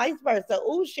CC, and vice versa.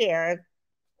 Ooh, Sharon.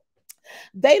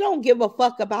 They don't give a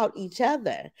fuck about each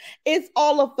other. It's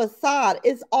all a facade.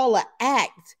 It's all an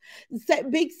act.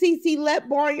 Big CC let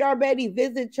Barnyard Betty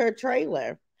visit your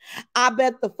trailer. I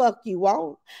bet the fuck you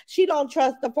won't. She don't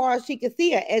trust her far as she can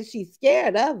see her, and she's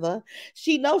scared of her.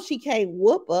 She knows she can't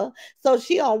whoop her, so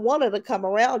she don't want her to come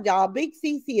around, y'all. Big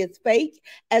CC is fake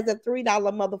as a $3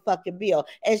 motherfucking bill,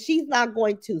 and she's not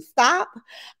going to stop.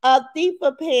 Thief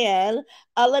of Pan.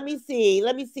 Let me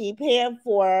see. Pan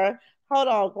for hold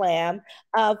on, Glam,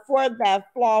 for that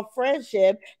flawed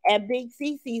friendship, and Big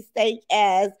CC stake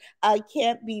as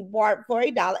can't be bought for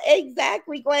 $1.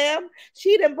 Exactly, Glam.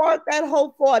 She done bought that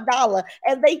hoe for $1,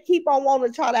 and they keep on wanting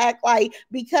to try to act like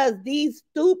because these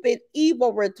stupid,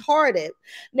 evil, retarded.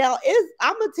 Now,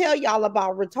 I'm gonna tell y'all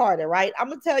about retarded, right? I'm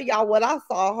gonna tell y'all what I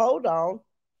saw. Hold on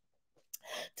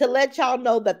to let y'all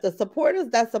know that the supporters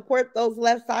that support those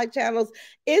left side channels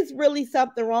is really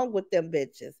something wrong with them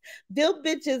bitches. Them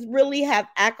bitches really have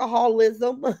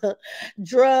alcoholism,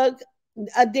 drug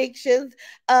addictions,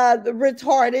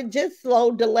 retarded, just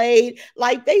slow, delayed.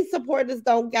 Like they supporters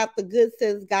don't got the good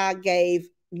sense God gave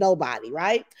nobody,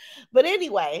 right? But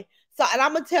anyway, so and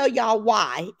I'm gonna tell y'all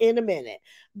why in a minute.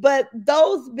 But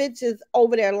those bitches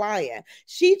over there lying.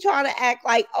 She trying to act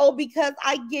like, oh, because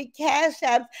I get cash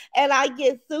apps and I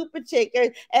get super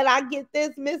chickens and I get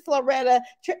this Miss Loretta.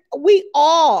 We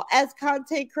all, as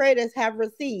content creators, have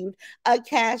received a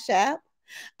cash app,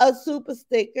 a super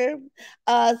sticker,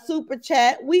 a super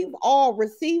chat. We've all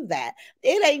received that.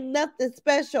 It ain't nothing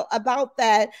special about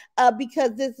that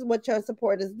because this is what your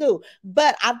supporters do.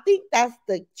 But I think that's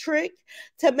the trick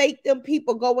to make them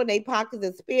people go in their pockets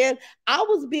and spend. I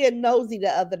was being nosy the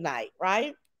other night,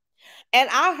 right? And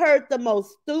I heard the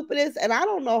most stupidest, and I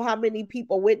don't know how many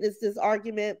people witnessed this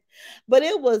argument, but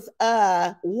it was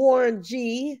Warren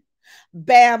G,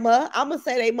 Bama. I'm gonna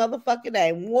say they motherfucking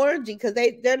name. Warren G, because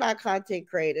they're not content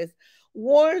creators.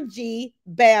 Warren G,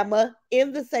 Bama,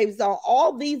 in the safe zone.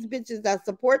 All these bitches that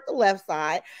support the left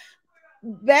side.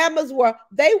 Bama's were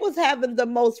they was having the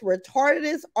most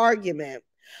retardedest argument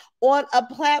on a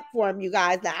platform, you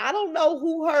guys. Now I don't know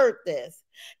who heard this.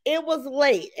 It was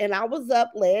late and I was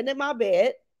up laying in my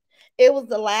bed. It was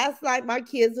the last night my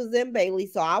kids was in Bali,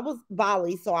 so I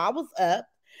was up.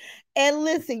 And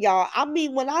listen, y'all, I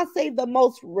mean, when I say the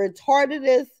most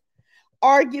retardedest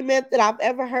argument that I've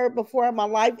ever heard before in my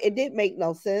life, it didn't make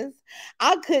no sense.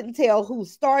 I couldn't tell who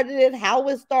started it, how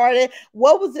it started,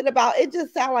 what was it about. It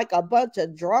just sounded like a bunch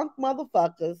of drunk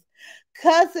motherfuckers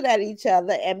cussing at each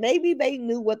other, and maybe they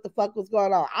knew what the fuck was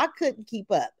going on. I couldn't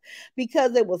keep up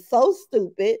because it was so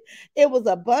stupid. It was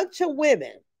a bunch of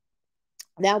women.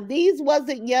 Now, these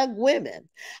wasn't young women.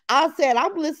 I said,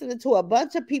 I'm listening to a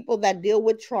bunch of people that deal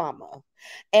with trauma.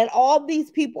 And all these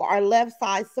people are left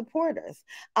side supporters.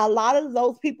 A lot of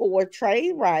those people were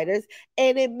trained writers.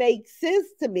 And it makes sense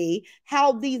to me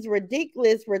how these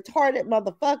ridiculous, retarded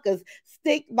motherfuckers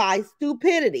stick by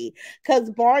stupidity. Because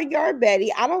Barnyard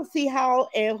Betty, I don't see how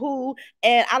and who,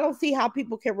 and I don't see how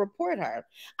people can report her.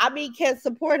 I mean, can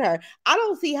support her. I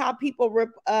don't see how people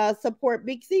support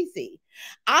Big Cece.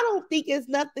 I don't think it's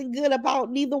nothing good about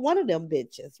neither one of them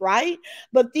bitches, right?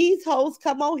 But these hoes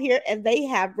come on here and they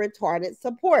have retarded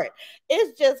support.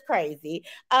 It's just crazy.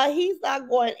 He's not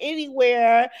going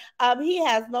anywhere. He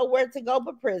has nowhere to go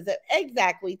but prison.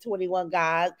 Exactly, 21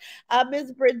 guys. Miss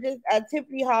Bridget,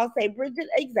 Tiffany Hall say, Bridget,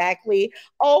 exactly.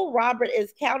 Oh, Robert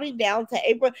is counting down to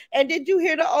April. And did you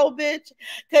hear the old bitch?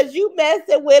 Because you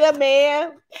messing with a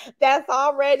man that's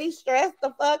already stressed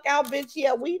the fuck out, bitch.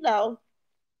 Yeah, we know.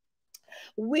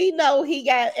 We know he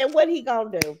got, and what he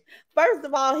gonna do? First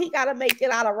of all, he gotta make it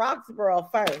out of Roxborough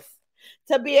first.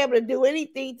 To be able to do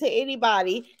anything to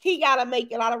anybody, he gotta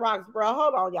make it out of Roxborough.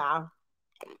 Hold on, y'all.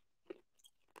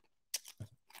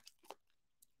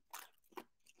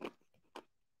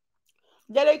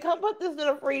 Did they come put this in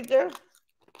the freezer?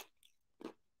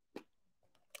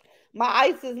 My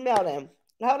ice is melting.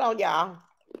 Hold on, y'all.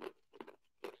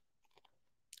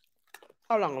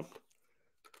 Hold on.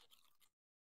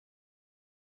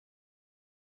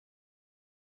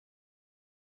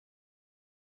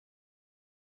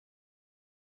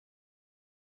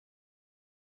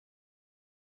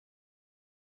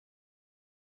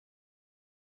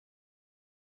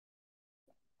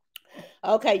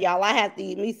 Okay, y'all, I have to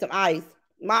eat me some ice.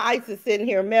 My ice is sitting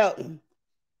here melting.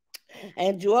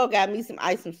 And Joel got me some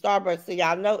ice from Starbucks, so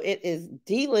y'all know it is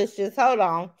delicious. Hold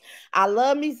on. I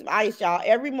love me some ice, y'all.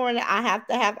 Every morning I have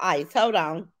to have ice. Hold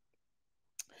on.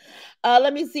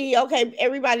 Let me see. Okay,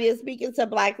 everybody is speaking to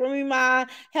Black Remy Ma.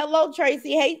 Hello,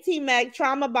 Tracy. Hey, T Mac.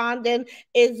 Trauma bonding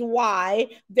is why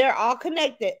they're all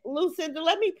connected. Lucinda,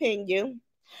 let me ping you.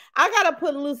 I gotta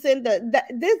put Lucinda.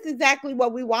 This is exactly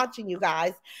what we're watching, you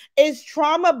guys. Is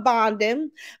trauma bonding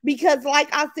because, like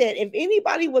I said, if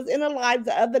anybody was in the live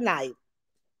the other night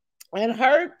and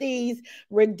heard these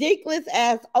ridiculous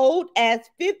ass old ass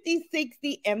 50,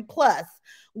 60, and plus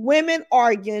women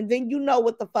arguing, then you know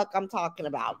what the fuck I'm talking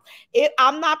about.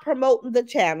 I'm not promoting the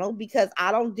channel because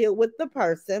I don't deal with the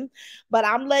person, but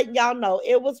I'm letting y'all know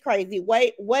it was crazy.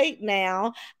 Wait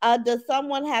now. Does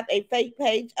someone have a fake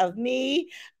page of me?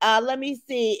 Let me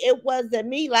see. It wasn't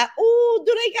me. Like, oh,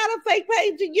 do they got a fake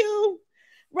page of you?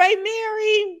 Ray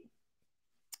Mary?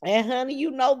 And honey,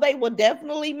 you know they will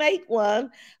definitely make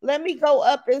one. Let me go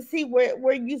up and see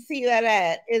where you see that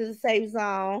at in the safe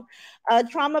zone.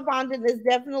 Trauma bonding is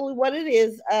definitely what it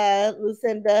is,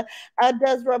 Lucinda.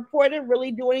 Does reporting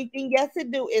really do anything? Yes, it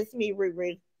do. It's me,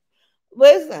 Riri.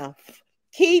 Listen,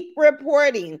 keep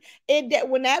reporting.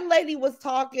 When that lady was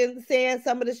talking, saying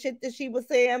some of the shit that she was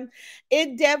saying,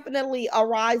 it definitely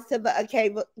arise to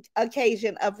the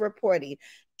occasion of reporting.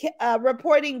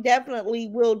 Reporting definitely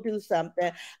will do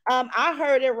something. I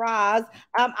heard it, Roz.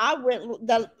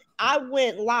 I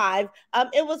went live.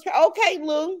 It was okay,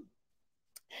 Lou.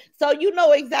 So you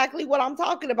know exactly what I'm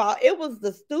talking about. It was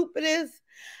the stupidest,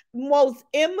 most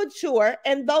immature,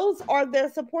 and those are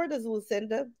their supporters,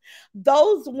 Lucinda.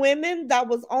 Those women that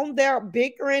was on there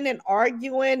bickering and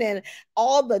arguing and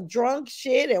all the drunk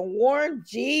shit and Warren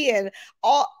G and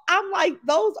all, I'm like,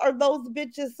 those are those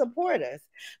bitches supporters.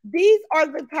 These are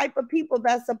the type of people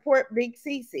that support Big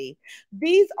Cece.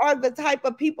 These are the type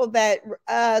of people that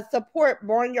support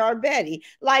Barnyard Betty.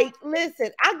 Like,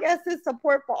 listen, I guess it's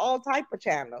support for all type of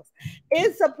channels.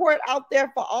 It's support out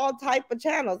there for all type of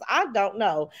channels. I don't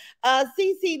know.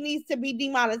 Cece needs to be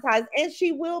demonetized, and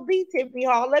she will be, Tiffany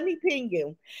Hall. Let me ping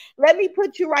you. Let me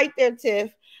put you right there,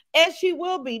 Tiff. And she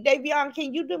will be. Davion,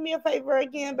 can you do me a favor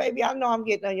again, baby? I know I'm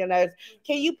getting on your nerves.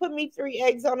 Can you put me 3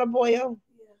 eggs on a boil?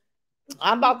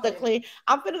 I'm about to clean.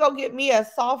 I'm gonna go get me a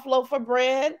soft loaf of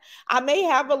bread. I may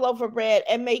have a loaf of bread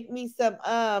and make me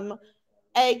some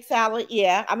egg salad.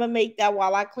 Yeah, I'm gonna make that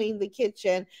while I clean the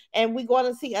kitchen. And we going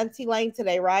to see Auntie Lane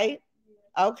today, right?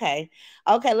 Okay.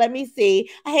 Okay, let me see.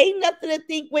 I hate nothing to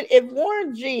think with if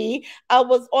Warren G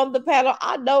was on the panel,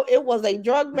 I know it was a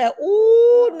drug man.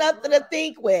 Ooh, nothing to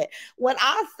think with. When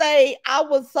I say I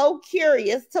was so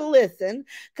curious to listen,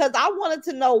 because I wanted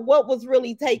to know what was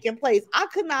really taking place. I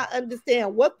could not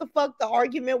understand what the fuck the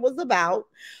argument was about.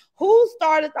 Who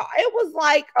started the it was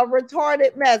like a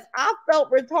retarded mess. I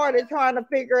felt retarded trying to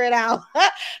figure it out.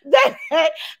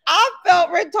 I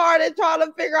felt retarded trying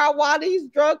to figure out why these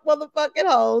drunk motherfucking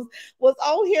hoes was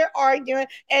on here arguing.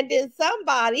 And then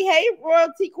somebody, hey,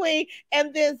 Royalty Queen,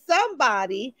 and then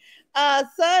somebody,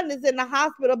 son is in the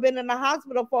hospital, been in the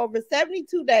hospital for over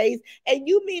 72 days. And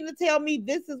you mean to tell me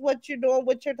this is what you're doing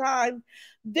with your time?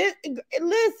 Listen,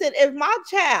 if my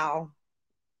child,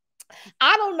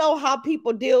 I don't know how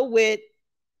people deal with,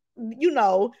 you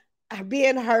know,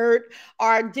 being hurt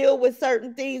or deal with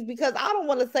certain things, because I don't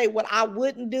want to say what I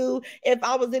wouldn't do if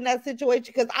I was in that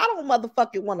situation, because I don't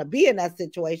motherfucking want to be in that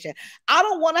situation. I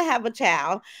don't want to have a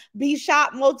child be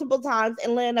shot multiple times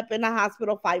and land up in the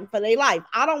hospital fighting for their life.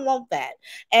 I don't want that.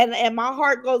 And my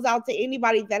heart goes out to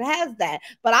anybody that has that.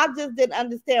 But I just didn't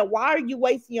understand, why are you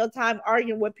wasting your time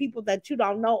arguing with people that you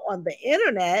don't know on the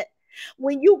internet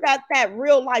when you got that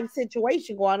real life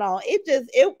situation going on?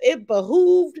 It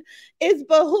behooved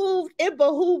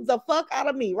the fuck out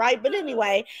of me, right? But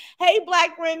anyway, hey,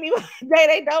 Black Remy,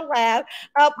 they don't laugh.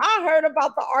 I heard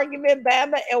about the argument,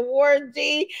 Bama and Warren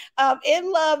G, in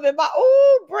love, and my,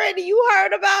 oh, Brittany, you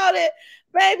heard about it.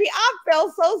 Baby, I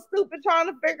felt so stupid trying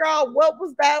to figure out what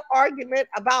was that argument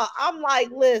about. I'm like,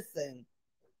 listen,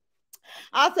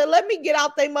 I said, let me get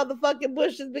out they motherfucking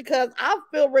bushes because I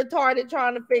feel retarded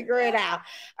trying to figure it out.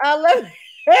 Let me.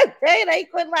 They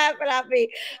quit laughing at me.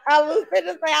 I was going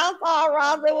to say, I saw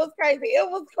Roz. It was crazy. It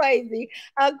was crazy.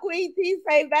 Queen T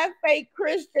say that fake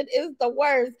Christian is the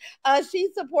worst. She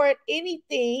support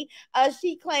anything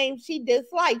she claims she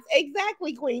dislikes.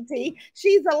 Exactly, Queen T.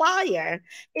 She's a liar.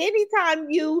 Anytime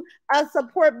you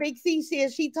support Big C,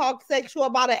 she talks sexual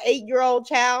about an 8-year-old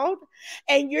child,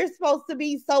 and you're supposed to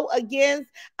be so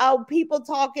against people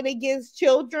talking against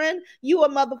children, you a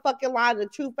motherfucking lie. The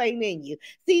truth ain't in you.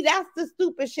 See, that's the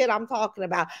stupid shit I'm talking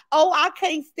about. Oh, I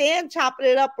can't stand chopping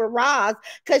it up with Roz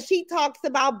because she talks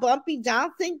about Bumpy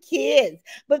Johnson kids.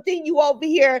 But then you over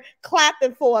here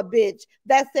clapping for a bitch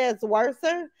that says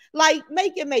worser. Like,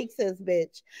 make it make sense,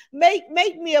 bitch. Make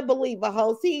me a believer,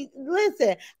 ho. See,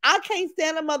 listen, I can't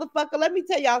stand a motherfucker. Let me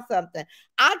tell y'all something.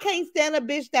 I can't stand a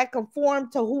bitch that conform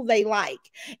to who they like.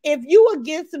 If you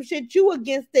against some shit, you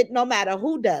against it no matter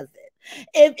who does it.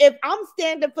 If I'm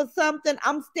standing for something,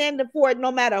 I'm standing for it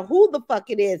no matter who the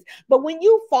fuck it is. But when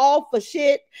you fall for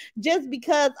shit just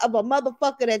because of a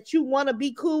motherfucker that you want to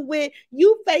be cool with,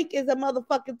 you fake as a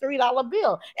motherfucking $3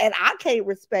 bill. And I can't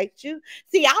respect you.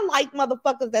 See, I like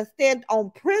motherfuckers that stand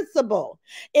on principle.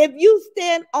 If you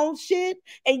stand on shit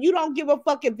and you don't give a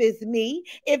fuck if it's me,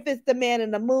 if it's the man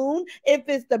in the moon, if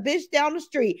it's the bitch down the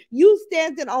street, you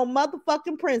standing on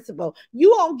motherfucking principle. You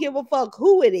don't give a fuck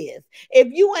who it is. If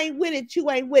you ain't with it,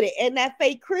 you ain't with it. And that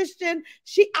fake Christian,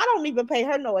 I don't even pay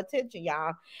her no attention,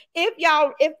 y'all. If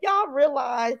y'all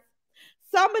realize,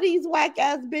 some of these whack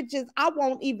ass bitches I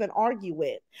won't even argue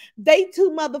with. They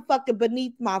too motherfucking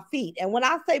beneath my feet. And when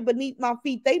I say beneath my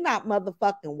feet, they not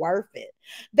motherfucking worth it.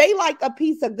 They like a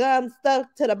piece of gum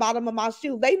stuck to the bottom of my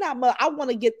shoe. They not, I want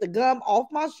to get the gum off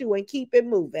my shoe and keep it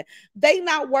moving. They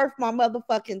not worth my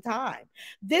motherfucking time.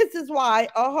 This is why,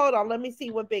 oh, hold on. Let me see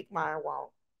what Big Mine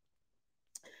wants.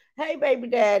 Hey, baby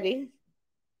daddy.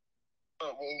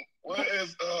 What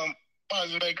is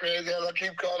crazy as I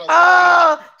keep calling?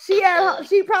 Oh,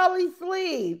 she probably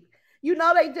sleep. You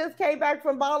know they just came back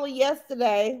from Bali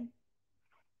yesterday.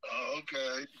 Oh,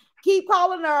 okay. Keep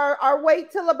calling her or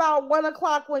wait till about 1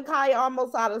 o'clock when Kai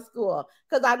almost out of school.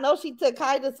 Because I know she took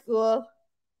Kai to school.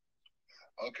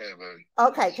 Okay, baby.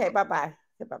 Okay, bye-bye.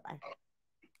 Bye-bye.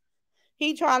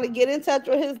 He trying to get in touch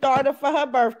with his daughter for her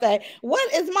birthday.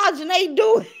 What is my Janae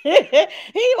doing?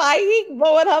 He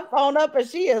blowing her phone up and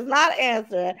she is not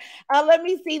answering. Let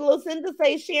me see. Lucinda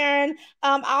say, Sharon,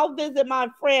 I'll visit my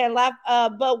friend.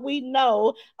 But we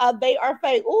know they are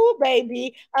fake. Ooh,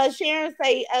 baby. Sharon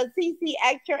say, CC,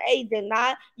 act your agent,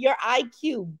 not your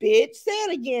IQ, bitch. Say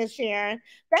it again, Sharon.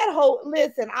 That whole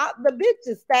listen, the bitch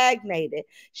is stagnated.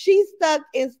 She's stuck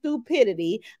in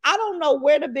stupidity. I don't know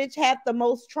where the bitch had the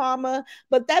most trauma,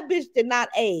 but that bitch did not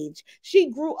age. She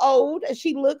grew old.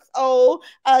 She looks old.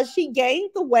 She gained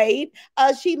the weight.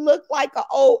 She looked like an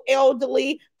old,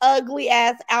 elderly, ugly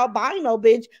ass albino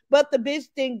bitch, but the bitch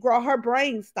didn't grow. Her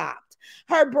brain stopped.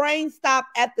 Her brain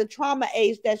stopped at the trauma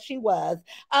age that she was.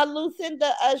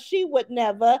 Lucinda, she would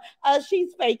never.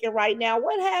 She's faking right now.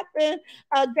 What happened?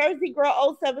 Jersey Girl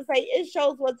oh 07 say it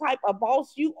shows what type of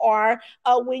boss you are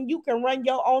when you can run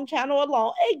your own channel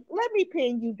alone. Hey, let me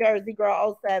pin you, Jersey Girl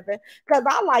oh 07, because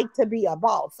I like to be a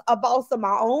boss of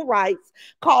my own rights,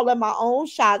 calling my own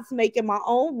shots, making my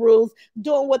own rules,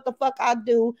 doing what the fuck I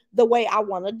do the way I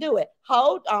want to do it.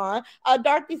 Hold on.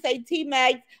 Dorothy say T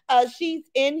Max, she's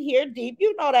in here deep.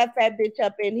 You know that fat bitch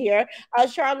up in here.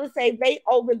 Charlotte say they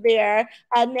over there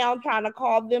now trying to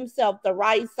call themselves the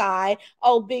right side.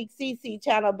 Oh, big CC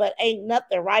channel, but ain't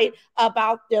nothing right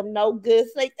about them. No good.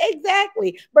 Like,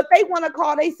 exactly. But they want to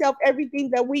call themselves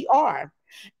everything that we are.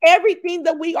 Everything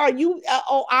that we are,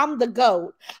 oh, I'm the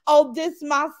goat. Oh, this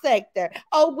my sector.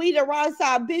 Oh, we the right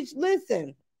side, bitch.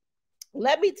 Listen,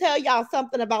 let me tell y'all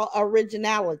something about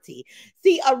originality.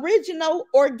 See, original,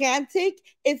 organic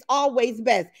is always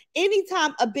best.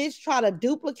 Anytime a bitch try to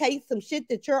duplicate some shit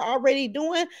that you're already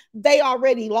doing, they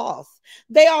already lost.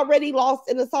 They already lost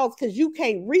in the sauce because you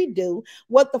can't redo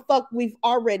what the fuck we've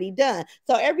already done.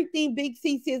 So everything Big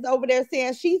CC is over there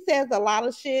saying, she says a lot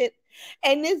of shit.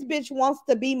 And this bitch wants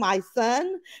to be my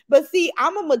son. But see,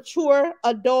 I'm a mature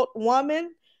adult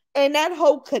woman, and that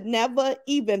hoe could never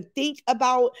even think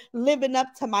about living up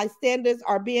to my standards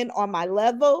or being on my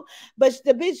level. But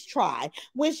the bitch tried.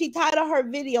 When she titled her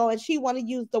video and she want to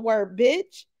use the word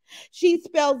bitch, she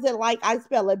spells it like I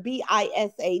spell it,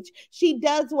 BISH. She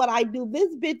does what I do.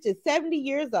 This bitch is 70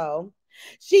 years old.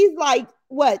 She's like,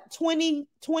 what, 20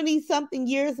 something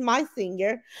years my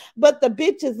senior, but the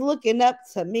bitch is looking up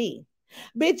to me.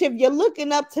 Bitch, if you're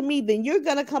looking up to me, then you're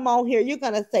going to come on here. You're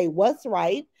going to say what's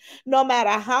right. No matter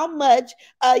how much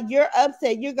you're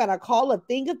upset, you're going to call a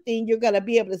thing a thing. You're going to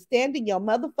be able to stand in your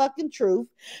motherfucking truth.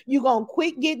 You're going to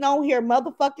quit getting on here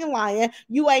motherfucking lying.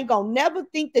 You ain't going to never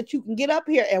think that you can get up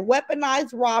here and weaponize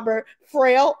Robert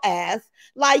frail ass.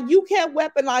 Like, you can't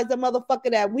weaponize a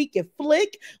motherfucker that we can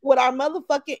flick with our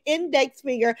motherfucking index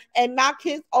finger and knock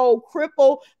his old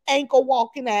cripple ankle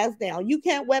walking ass down. You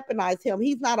can't weaponize him.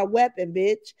 He's not a weapon,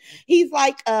 bitch. He's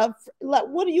like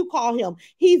what do you call him?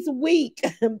 He's weak,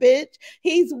 bitch.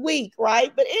 He's weak,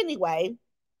 right? But anyway,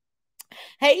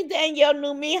 hey, Danielle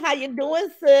Numi, how you doing,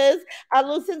 sis?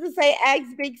 Lucinda say, ask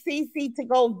Big CC to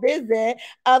go visit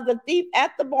the thief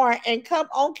at the barn and come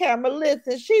on camera.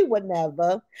 Listen, she would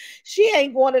never. She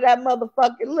ain't going to that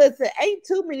motherfucking. Listen, ain't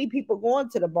too many people going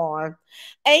to the barn.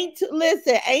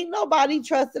 Listen, ain't nobody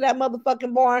trusting that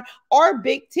motherfucking barn or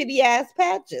big titty ass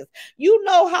Patches. You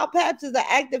know how Patches are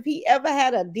active. If he ever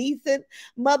had a decent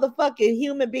motherfucking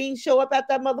human being show up at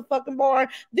that motherfucking barn,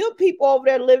 them people over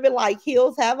there living like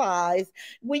hills have eyes.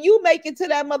 When you make it to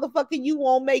that motherfucker, you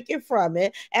won't make it from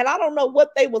it. And I don't know what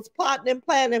they was plotting and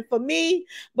planning for me,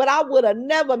 but I would have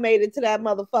never made it to that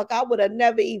motherfucker. I would have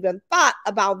never even thought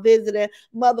about visiting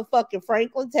motherfucking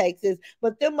Franklin, Texas.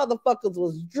 But them motherfuckers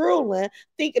was drooling,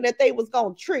 thinking that they was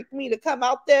gonna trick me to come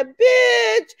out there,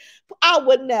 bitch. I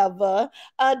would never.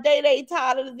 They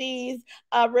tired of these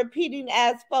repeating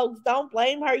ass folks. Don't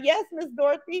blame her. Yes, Miss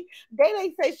Dorothy.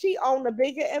 They say she owned the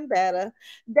bigger and better.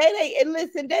 And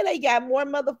listen, they got more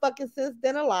motherfucking sense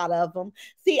than a lot of them.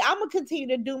 See, I'm gonna continue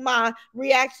to do my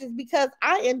reactions because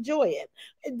I enjoy it.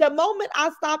 The moment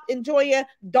I stop enjoying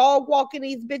dog walking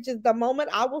these bitches, the moment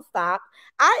I will stop.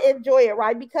 I enjoy it,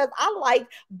 right? Because I like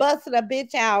busting a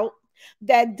bitch out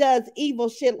that does evil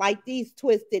shit like these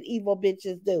twisted evil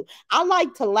bitches do. I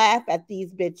like to laugh at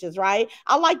these bitches, right?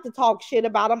 I like to talk shit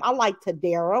about them. I like to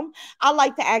dare them. I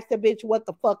like to ask the bitch what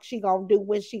the fuck she gonna do,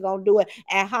 when she gonna do it,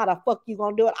 and how the fuck you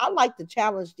gonna do it. I like to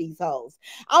challenge these hoes.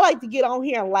 I like to get on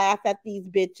here and laugh at these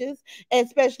bitches,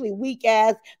 especially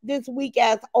this weak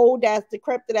ass, old ass,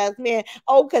 decrepit ass man.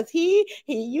 Oh, cause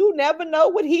you never know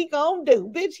what he gonna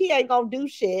do. Bitch, he ain't gonna do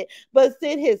shit but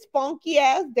sit his funky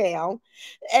ass down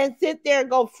and sit there and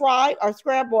go fry or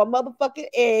scramble a motherfucking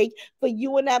egg for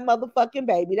you and that motherfucking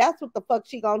baby. That's what the fuck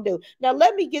she gonna do. Now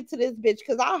let me get to this bitch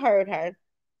because I heard her.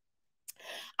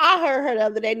 I heard her the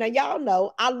other day. Now, y'all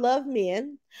know I love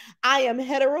men. I am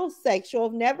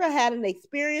heterosexual, never had an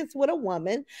experience with a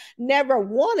woman, never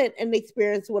wanted an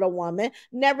experience with a woman,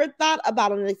 never thought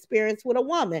about an experience with a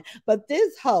woman. But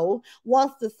this hoe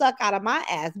wants to suck out of my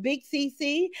ass, Big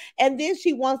CC, and then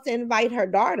she wants to invite her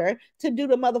daughter to do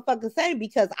the motherfucking same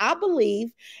because I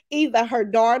believe either her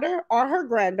daughter or her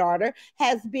granddaughter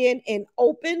has been in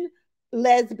open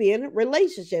lesbian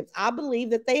relationships. I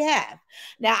believe that they have.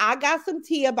 Now, I got some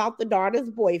tea about the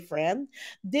daughter's boyfriend.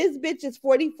 This bitch is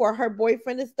 44. Her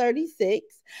boyfriend is 36.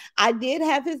 I did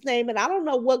have his name, and I don't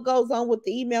know what goes on with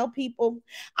the email people.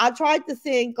 I tried to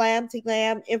send glam to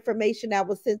glam information that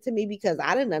was sent to me because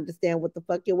I didn't understand what the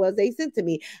fuck it was they sent to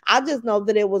me. I just know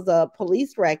that it was a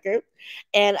police record,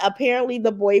 and apparently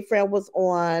the boyfriend was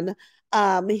on.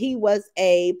 He was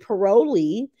a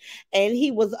parolee and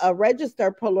he was a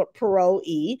registered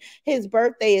parolee. His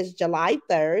birthday is July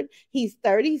 3rd. He's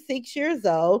 36 years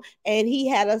old and he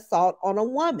had assault on a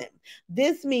woman.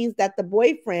 This means that the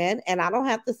boyfriend, and I don't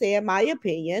have to say in my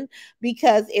opinion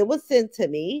because it was sent to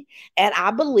me and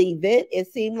I believe it.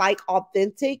 It seemed like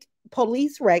authentic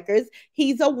police records.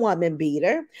 He's a woman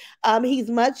beater. He's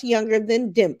much younger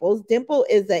than Dimples. Dimple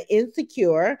is an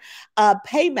insecure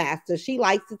paymaster. She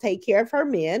likes to take care of her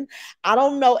men. I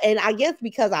don't know, and I guess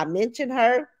because I mentioned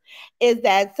her, is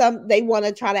that some they want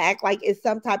to try to act like it's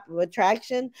some type of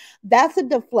attraction. That's a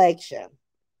deflection.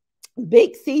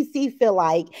 Big CC feel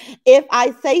like if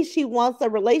I say she wants a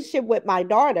relationship with my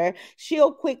daughter,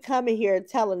 she'll quit coming here and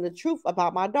telling the truth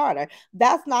about my daughter.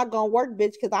 That's not gonna work,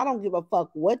 bitch, because I don't give a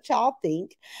fuck what y'all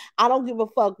think. I don't give a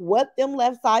fuck what them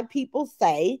left side people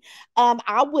say.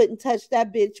 I wouldn't touch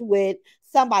that bitch with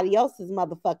somebody else's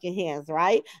motherfucking hands,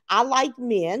 right? I like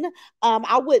men.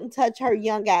 I wouldn't touch her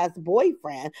young ass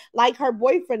boyfriend. Like her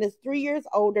boyfriend is 3 years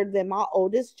older than my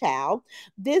oldest child.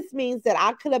 This means that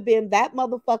I could have been that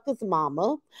motherfucker's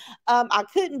mama. I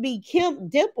couldn't be Kim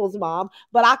Dimple's mom,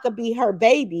 but I could be her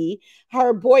baby,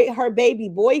 her baby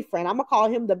boyfriend. I'm gonna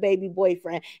call him the baby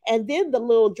boyfriend. And then the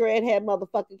little dreadhead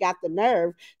motherfucker got the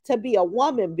nerve to be a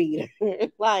woman beater.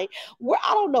 Like, where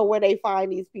I don't know where they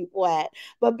find these people at.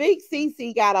 But Big CC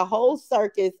got a whole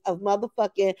circus of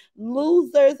motherfucking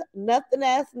losers, nothing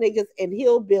ass niggas, and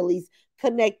hillbillies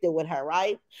connected with her,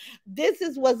 right? This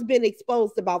is what's been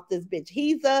exposed about this bitch.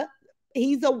 He's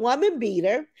a woman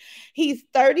beater. He's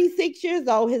 36 years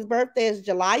old. His birthday is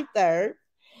July 3rd.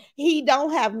 He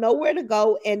don't have nowhere to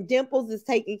go, and Dimples is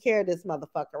taking care of this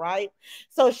motherfucker, right?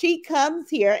 So she comes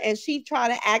here and she try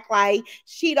to act like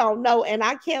she don't know, and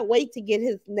I can't wait to get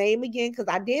his name again because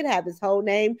I did have his whole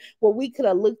name where we could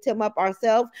have looked him up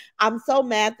ourselves. I'm so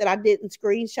mad that I didn't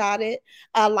screenshot it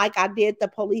like I did the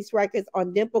police records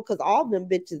on Dimple because all them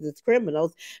bitches is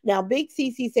criminals. Now, Big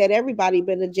CC said everybody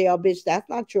been to jail, bitch. That's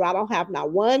not true. I don't have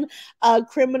not one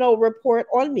criminal report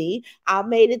on me. I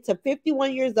made it to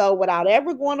 51 years old without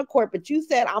ever going to court, but you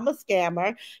said I'm a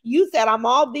scammer. You said I'm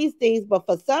all these things, but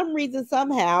for some reason,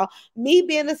 somehow, me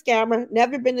being a scammer,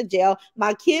 never been to jail.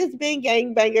 My kids being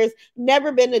gangbangers,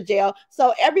 never been to jail.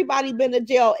 So everybody been to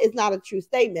jail is not a true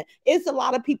statement. It's a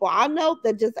lot of people I know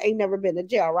that just ain't never been to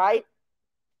jail, right?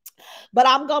 But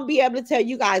I'm going to be able to tell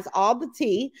you guys all the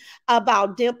tea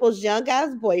about Dimple's young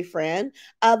ass boyfriend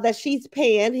that she's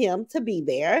paying him to be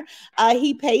there.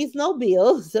 He pays no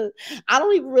bills. I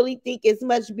don't even really think it's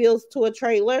much bills to a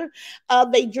trailer.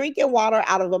 They drinking water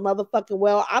out of a motherfucking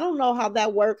well. I don't know how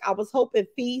that worked. I was hoping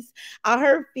Feast. I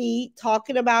heard Feed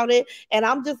talking about it, and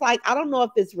I'm just like, I don't know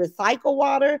if it's recycled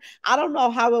water. I don't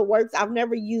know how it works. I've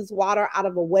never used water out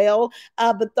of a well,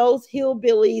 but those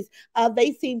hillbillies,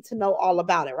 they seem to know all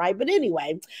about it, right? But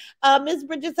anyway, Miss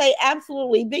Bridget say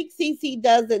absolutely. Big CC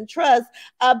doesn't trust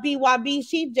BYB.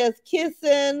 She just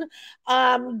kissing,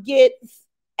 gets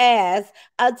ass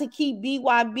to keep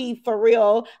BYB for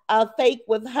real, fake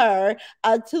with her,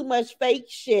 too much fake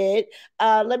shit.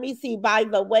 Let me see. By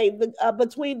the way,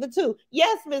 between the two,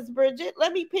 yes, Miss Bridget,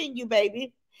 let me pin you,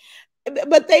 baby.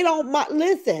 But they don't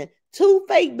listen. Two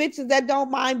fake bitches that don't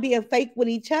mind being fake with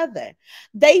each other.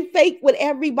 They fake with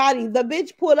everybody. The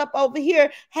bitch pulled up over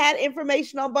here, had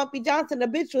information on Bumpy Johnson. The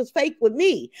bitch was fake with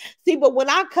me. See, but when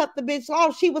I cut the bitch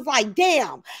off, she was like,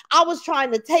 damn, I was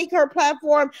trying to take her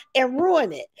platform and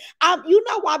ruin it. You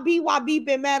know why BYB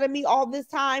been mad at me all this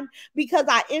time? Because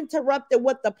I interrupted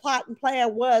what the plot and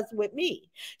plan was with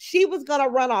me. She was going to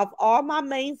run off all my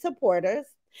main supporters.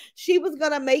 She was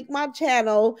going to make my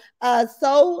channel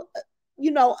so,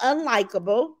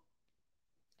 unlikable.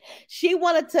 She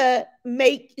wanted to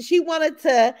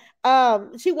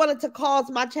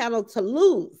cause my channel to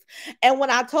lose. And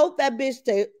when I told that bitch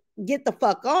to get the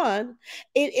fuck on,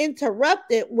 it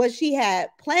interrupted what she had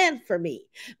planned for me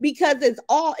because it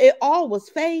all was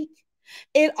fake.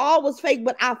 It all was fake,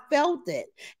 but I felt it.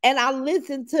 And I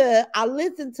listened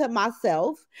to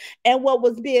myself and what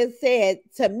was being said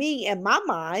to me in my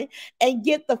mind and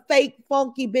get the fake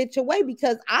funky bitch away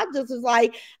because I just was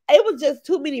like, it was just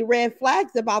too many red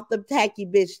flags about the tacky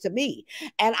bitch to me.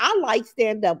 And I like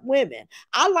stand-up women.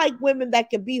 I like women that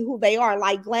can be who they are,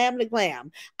 like glam to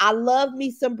glam. I love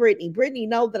me some Brittany. Brittany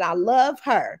know that I love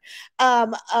her.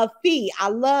 Fee, I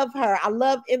love her. I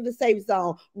love In the Safe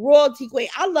Zone, Royalty Queen.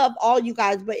 I love all you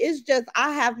guys, but it's just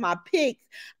I have my picks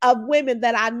of women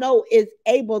that I know is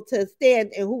able to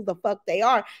stand in who the fuck they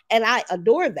are, and I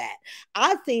adore that.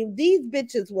 I seen these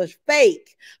bitches was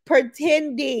fake,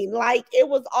 pretending like it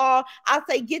was all. I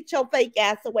say, get your fake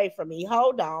ass away from me.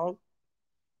 Hold on.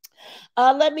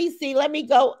 Let me see. Let me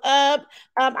go up.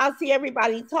 I see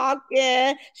everybody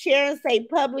talking. Sharon say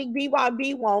public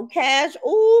BYB want cash.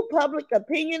 Ooh, public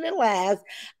opinion and last.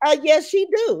 Yes, she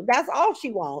do. That's all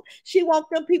she want. She want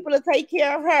them people to take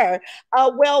care of her.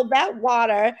 Well, that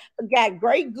water got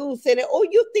great goose in it. Oh,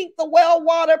 you think the well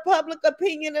water public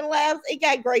opinion and laughs? It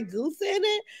got great goose in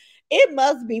it. It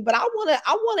must be, but I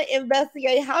wanna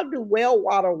investigate how do well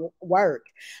water work.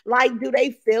 Like, do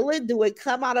they fill it? Do it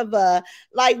come out of a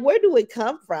like, where do it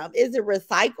come from? Is it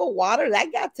recycled water?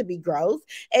 That got to be gross.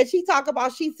 And she talk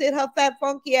about she sit her fat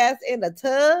funky ass in a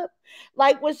tub.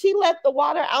 Like when she let the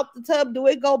water out the tub, do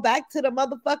it go back to the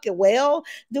motherfucking well?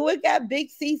 Do it got big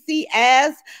CC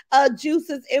ass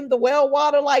juices in the well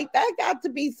water? Like that got to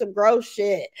be some gross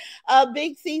shit.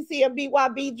 Big CC and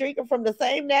BYB drinking from the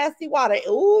same nasty water.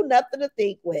 Ooh, nothing to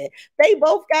think with. They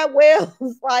both got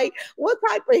wells. Like what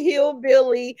type of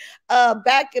hillbilly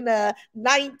back in the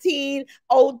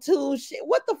 1902 shit?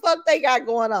 What the fuck they got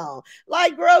going on?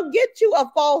 Like, girl, get you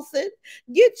a faucet,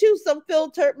 get you some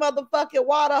filtered motherfucking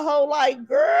water hole. Like,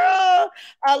 girl,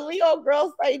 Leo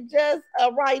girl say just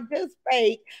right, just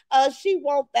fake. She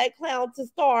want that clown to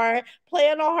start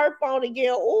playing on her phone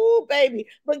again. Ooh, baby.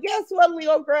 But guess what,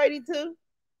 Leo Grady too?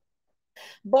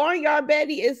 Barnyard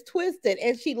Betty is twisted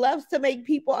and she loves to make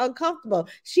people uncomfortable.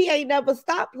 She ain't never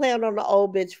stopped playing on the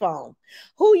old bitch phone.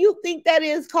 Who you think that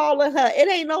is calling her? It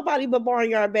ain't nobody but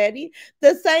Barnyard Betty.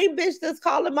 The same bitch that's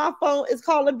calling my phone is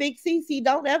calling Big CC.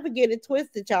 Don't ever get it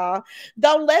twisted, y'all.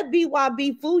 Don't let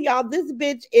BYB fool y'all. This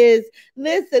bitch is,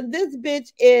 listen, this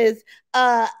bitch is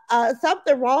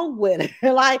something wrong with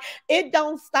her. Like it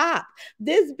don't stop.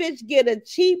 This bitch get a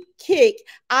cheap kick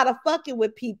out of fucking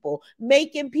with people,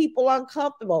 making people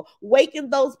uncomfortable, waking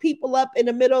those people up in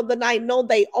the middle of the night, know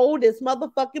they owe this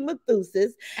motherfucking Methuselah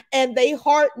and they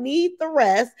heart need the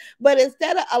rest. But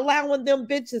instead of allowing them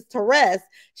bitches to rest,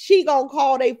 she gonna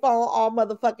call their phone all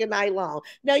motherfucking night long.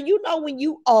 Now you know when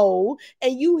you old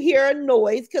and you hear a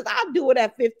noise, cause I do it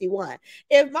at 51.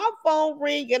 If my phone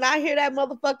ring and I hear that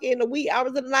motherfucker in the wee hours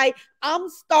of the night, I'm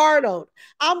startled.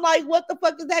 I'm like, what the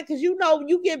fuck is that? Cause you know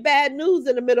you get bad news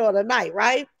in the middle of the night,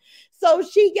 right? So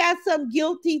she got some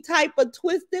guilty type of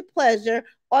twisted pleasure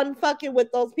on fucking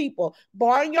with those people.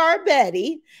 Barnyard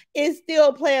Betty is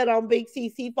still playing on Big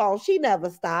CC phone. She never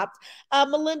stopped.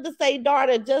 Melinda say,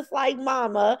 daughter, just like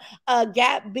mama,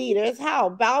 gap beaters. How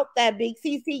about that, Big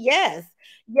CC? Yes.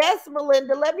 Yes,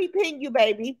 Melinda. Let me ping you,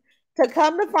 baby. To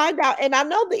come to find out, and I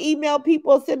know the email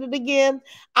people sent it again.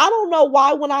 I don't know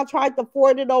why when I tried to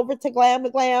forward it over to Glam,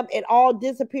 it all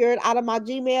disappeared out of my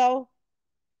Gmail.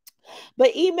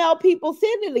 But email people,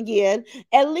 send it again,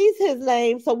 at least his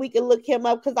name, so we can look him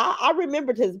up because I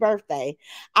remembered his birthday.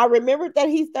 I remembered that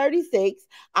he's 36.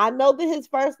 I know that his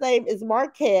first name is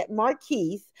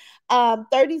Marquise,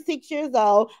 36 years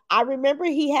old. I remember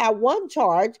he had one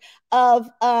charge of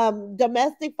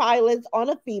domestic violence on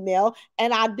a female,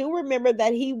 and I do remember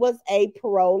that he was a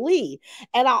parolee.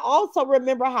 And I also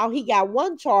remember how he got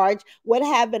one charge with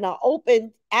having an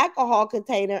open alcohol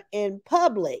container in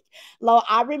public.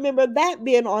 I remember that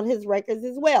being on his records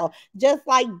as well. Just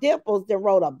like Dimples that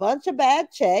wrote a bunch of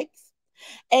bad checks.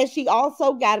 And she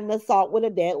also got an assault with a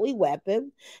deadly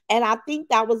weapon. And I think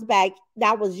that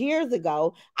was years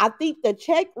ago. I think the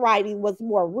check writing was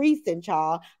more recent,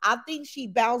 y'all. I think she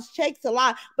bounced checks a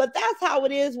lot. But that's how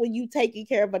it is when you taking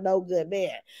care of a no good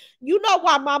man. You know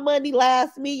why my money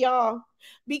lasts me, y'all?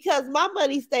 Because my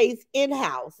money stays in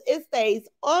house. It stays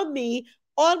on me,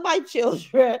 on my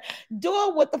children,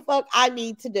 doing what the fuck I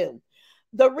need to do.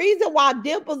 The reason why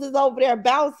Dimples is over there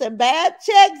bouncing bad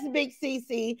checks, Big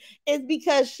CC, is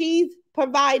because she's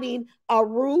providing a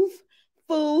roof,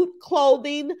 food,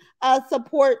 clothing,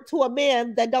 support to a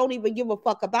man that don't even give a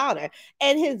fuck about her.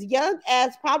 And his young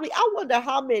ass probably, I wonder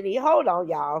how many, hold on,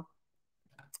 y'all.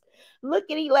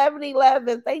 Look at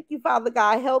 1111. Thank you, Father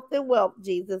God. Health and wealth,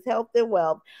 Jesus. Health and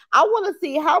wealth. I want to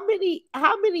see how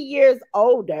many years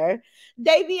older.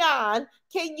 Davion,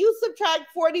 can you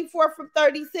subtract 44 from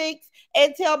 36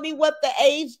 and tell me what the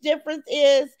age difference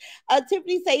is?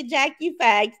 Tiffany say Jackie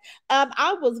facts.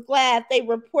 I was glad they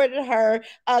reported her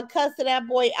cussing that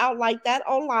boy out like that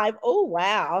on live. Oh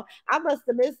wow. I must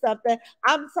have missed something.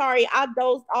 I'm sorry, I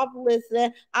dozed off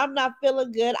listening. I'm not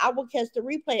feeling good. I will catch the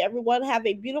replay. Everyone have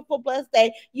a beautiful, blessed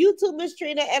day. You too, Miss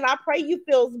Trina, and I pray you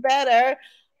feels better.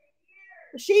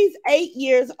 She's 8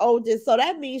 years older, so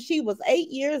that means she was 8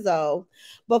 years old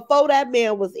before that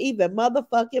man was even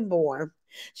motherfucking born.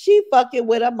 She fucking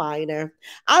with a minor.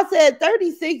 I said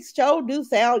 36 sure do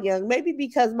sound young, maybe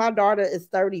because my daughter is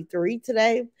 33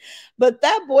 today, but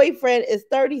that boyfriend is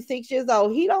 36 years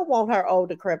old. He don't want her old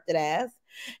decrepit ass.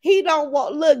 He don't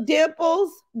want, look,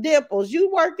 Dimples, you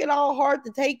working all hard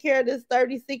to take care of this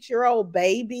 36-year-old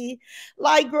baby.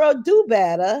 Like, girl, do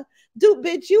better. Do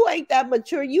bitch, you ain't that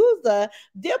mature. You's a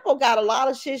Dimple got a lot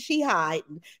of shit she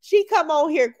hiding. She come on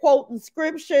here quoting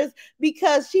scriptures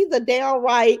because she's a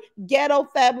downright ghetto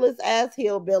fabulous ass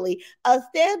hillbilly. A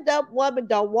stand-up woman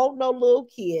don't want no little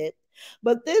kid.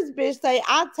 But this bitch say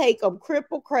I take them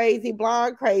cripple crazy,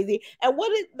 blonde crazy. And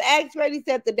what did Max Ready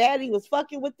said the daddy was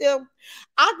fucking with them?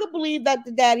 I could believe that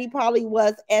the daddy probably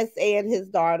was SA and his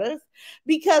daughters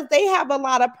because they have a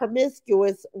lot of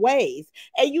promiscuous ways.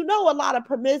 And you know, a lot of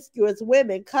promiscuous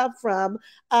women come from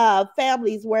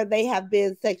families where they have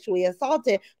been sexually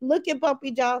assaulted. Look at Bumpy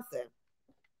Johnson.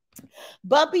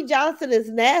 Bumpy Johnson is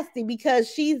nasty because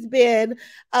she's been,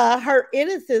 her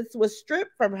innocence was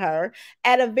stripped from her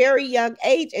at a very young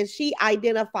age and she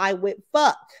identified with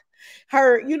fuck.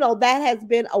 Her, that has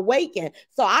been awakened.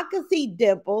 So I could see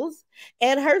Dimples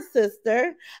and her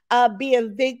sister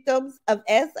being victims of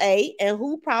SA, and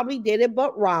who probably did it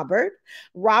but Robert.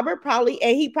 Robert probably,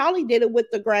 and he probably did it with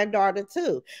the granddaughter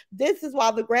too. This is why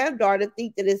the granddaughter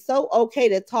think that it's so okay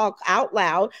to talk out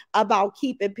loud about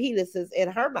keeping penises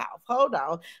in her mouth. Hold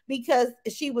on, because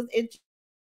she was introduced to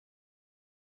that at a young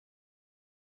age. This is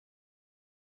why the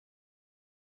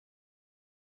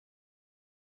granddaughter was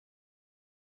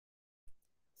introduced to that at a young age.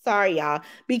 Sorry, y'all,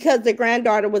 because the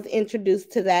granddaughter was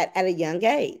introduced to that at a young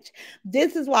age.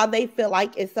 This is why they feel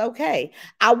like it's okay.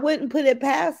 I wouldn't put it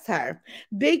past her.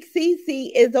 Big CC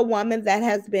is a woman that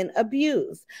has been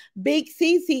abused. Big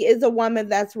CC is a woman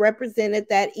that's represented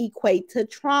that equate to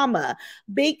trauma.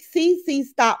 Big CC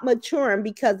stopped maturing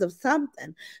because of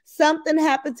something. Something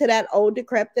happened to that old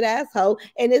decrepit asshole,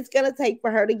 and it's going to take for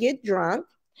her to get drunk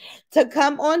to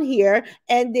come on here,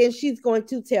 and then she's going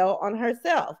to tell on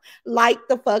herself like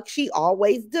the fuck she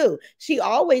always do. She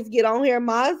always get on here,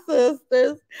 my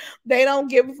sisters, they don't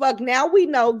give a fuck. Now we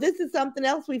know this is something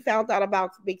else we found out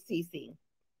about Big CC,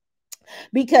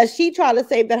 because she tried to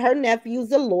say that her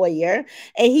nephew's a lawyer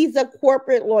and he's a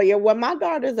corporate lawyer. Well, my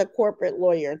daughter's a corporate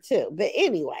lawyer too. But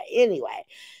anyway,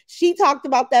 she talked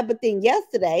about that. But then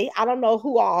yesterday, I don't know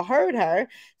who all heard her,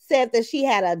 said that she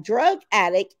had a drug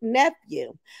addict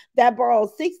nephew that borrowed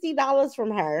 $60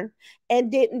 from her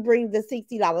and didn't bring the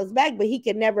 $60 back, but he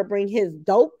could never bring his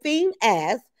dope fiend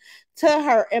ass to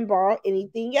her and borrow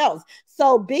anything else.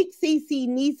 So Big CC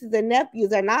nieces and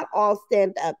nephews are not all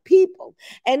stand up people.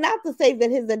 And not to say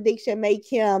that his addiction make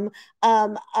him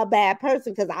a bad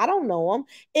person, because I don't know him.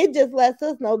 It just lets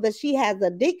us know that she has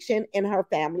addiction in her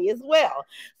family as well.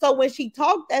 So when she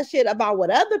talked that shit about what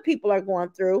other people are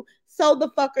going through, so the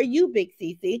fuck are you, Big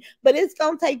CC? But it's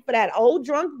gonna take for that old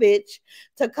drunk bitch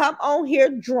to come on here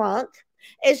drunk,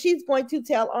 and she's going to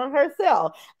tell on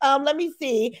herself. Let me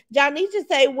see. Janisha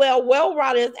say, well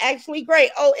water is actually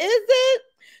great. Oh, is it?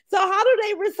 So how do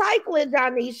they recycle it,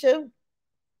 Janisha?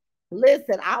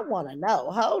 Listen, I want to know.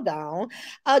 Hold on.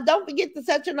 Don't forget to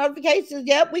set your notifications.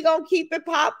 Yep, we going to keep it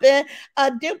popping.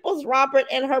 Dimples, Robert,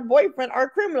 and her boyfriend are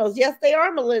criminals. Yes, they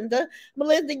are, Melinda.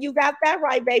 Melinda, you got that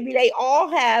right, baby. They all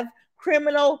have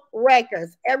criminal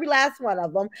records. Every last one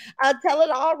of them. Tell it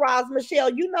all, Roz.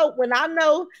 Michelle, you know, when I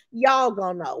know, y'all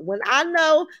gonna know. When I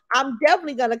know, I'm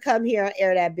definitely gonna come here and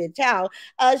air that bitch out.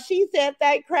 She said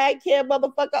that crackhead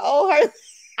motherfucker owe her.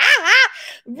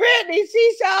 Brittany,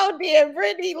 she sure did.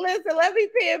 Brittany, listen, let me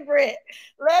pin Britt.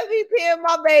 Let me pin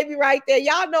my baby right there.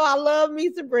 Y'all know I love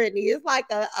me some Brittany. It's like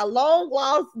a long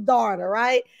lost daughter,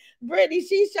 right? Brittany,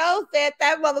 she sure said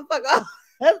that motherfucker.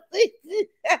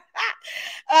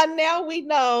 Now we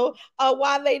know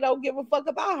why they don't give a fuck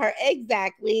about her.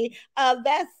 Exactly.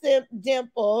 That simp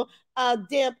Dimple,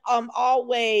 Dimp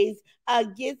always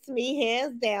gets me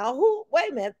hands down. Who?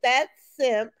 Wait a minute. That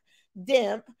simp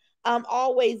Dimp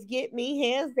Always get me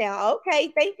hands down.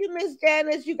 Okay, thank you, Miss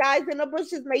Janice. You guys in the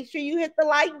bushes, make sure you hit the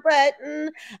like button.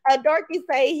 Dorothy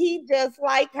say he just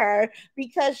like her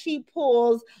because she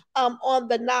pulls on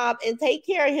the knob and take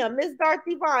care of him. Miss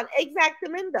Dorothy Vaughn,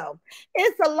 exactamento.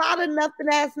 It's a lot of nothing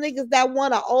ass niggas that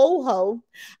want a old hoe,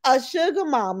 a sugar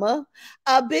mama,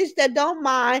 a bitch that don't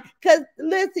mind. Cause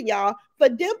listen, y'all, for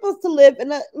Dimples to live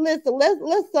in a listen,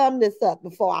 let's sum this up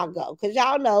before I go. Cause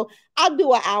y'all know I'll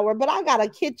do an hour, but I got a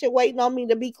kitchen waiting on me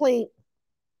to be clean.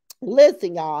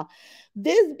 Listen, y'all,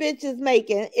 this bitch is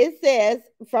making, it says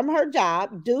from her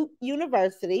job, Duke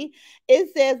University, it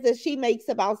says that she makes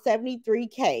about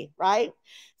 73K, right?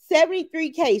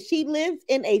 73K. She lives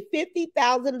in a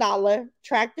 $50,000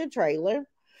 tractor trailer.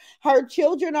 Her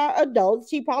children are adults.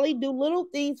 She probably do little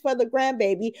things for the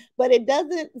grandbaby, but it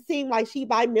doesn't seem like she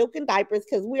buy milk and diapers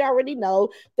because we already know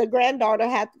the granddaughter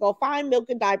had to go find milk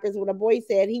and diapers when a boy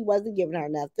said he wasn't giving her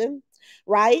nothing,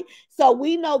 right? So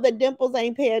we know that Dimples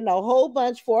ain't paying no whole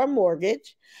bunch for a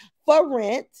mortgage, for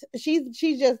rent. She's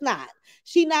just not.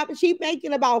 She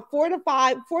making about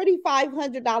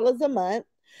 $4,500 a month.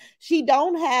 She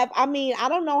don't have, I mean, I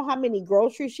don't know how many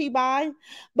groceries she buy,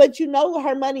 but you know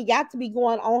her money got to be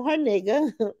going on her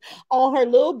nigga, on her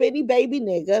little bitty baby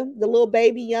nigga, the little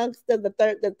baby youngster,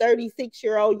 the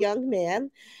 36-year-old young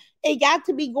man. It got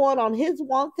to be going on his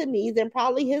wants and needs and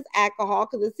probably his alcohol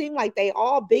because it seemed like they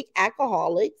all big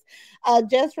alcoholics,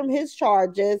 just from his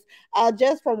charges,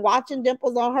 just from watching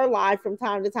Dimples on her live from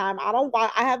time to time.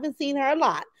 I haven't seen her a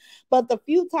lot, but the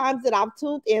few times that I've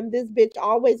tuned in, this bitch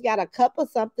always got a cup of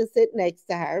something sitting next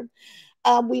to her.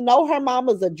 We know her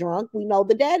mama's a drunk. We know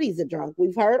the daddy's a drunk.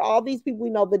 We've heard all these people. We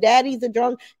know the daddy's a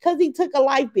drunk because he took a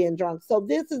life being drunk. So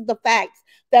this is the facts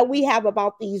that we have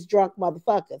about these drunk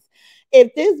motherfuckers.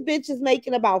 If this bitch is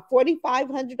making about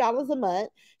 $4,500 a month,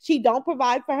 she don't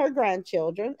provide for her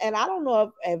grandchildren, and I don't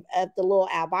know if the little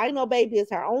albino baby is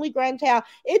her only grandchild.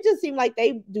 It just seemed like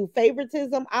they do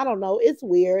favoritism. I don't know. It's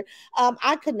weird.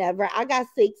 I could never. I got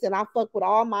six, and I fuck with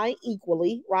all mine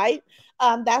equally, right?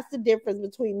 That's the difference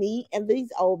between me and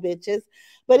these old bitches.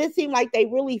 But it seemed like they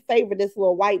really favor this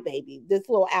little white baby, this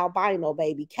little albino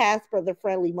baby, Casper the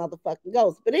friendly motherfucking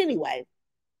ghost. But anyway,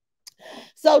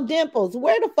 so Dimples,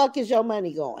 where the fuck is your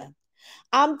money going?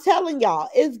 I'm telling y'all,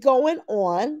 it's going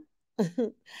on.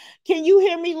 Can you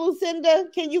hear me, Lucinda?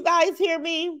 Can you guys hear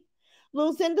me?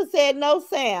 Lucinda said no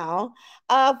sound.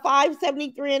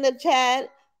 573 in the chat.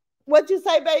 What you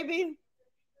say, baby?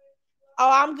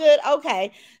 Oh, I'm good.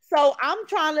 Okay. So I'm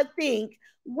trying to think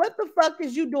what the fuck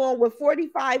is you doing with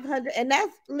 4,500? And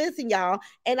that's, listen, y'all,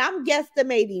 and I'm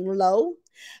guesstimating low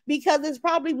because it's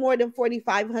probably more than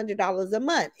 $4,500 a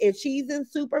month. If she's in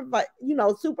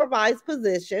supervised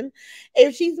position,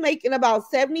 if she's making about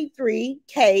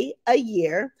 73K a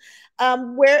year,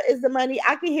 where is the money?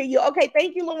 I can hear you. Okay,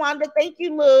 thank you, Lawanda. Thank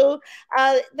you, Lou.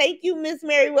 Thank you, Miss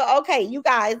Mary. Well, okay, you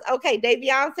guys. Okay,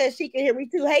 Davion says she can hear me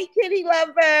too. Hey, kitty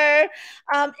lover.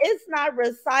 It's not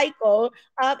recycled.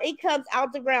 It comes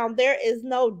out the ground. There is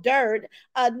no dirt,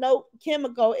 no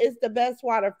chemical. It's the best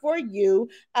water for you.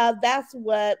 That's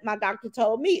what my doctor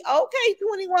told me. Okay,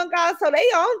 21 guys. So they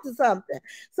on to something.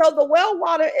 So the well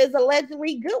water is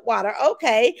allegedly good water.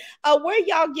 Okay. Where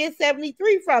y'all get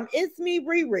 73 from? It's me,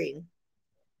 Riri.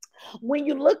 When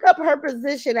you look up her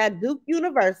position at Duke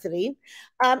University,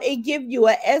 it gives you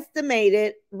an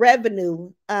estimated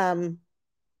revenue.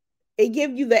 It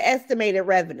gives you the estimated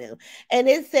revenue, and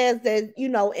it says that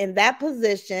in that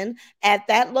position at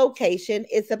that location,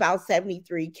 it's about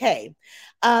 73K.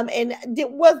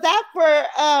 Was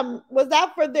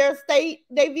that for their state,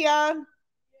 Davion?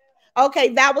 Okay,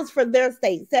 that was for their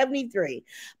state, 73.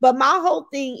 But my whole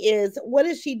thing is, what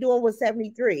is she doing with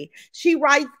 73? She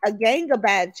writes a gang of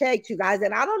bad checks, you guys.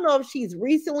 And I don't know if she's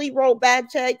recently wrote bad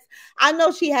checks. I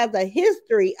know she has a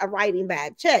history of writing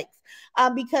bad checks.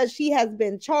 Because she has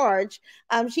been charged.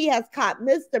 She has caught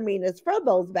misdemeanors for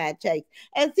those bad checks.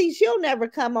 And see, she'll never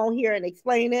come on here and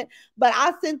explain it. But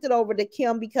I sent it over to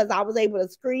Kim because I was able to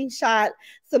screenshot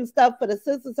some stuff for the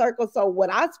sister circle. So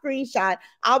what I screenshot,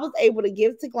 I was able to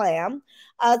give to Glam.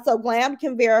 So Glam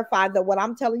can verify that what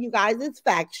I'm telling you guys is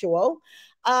factual.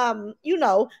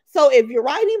 So if you're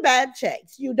writing bad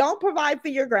checks, you don't provide for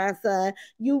your grandson,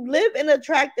 you live in a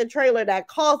tractor trailer that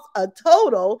costs a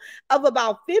total of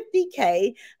about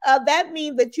 50K, that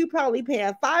means that you probably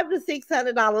paying $500 to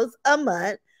 $600 a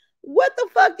month. What the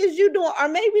fuck is you doing? Or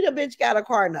maybe the bitch got a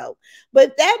car note,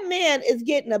 but that man is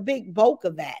getting a big bulk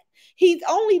of that. He's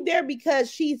only there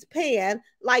because she's paying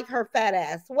like her fat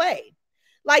ass way.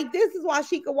 Like, this is why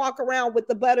she could walk around with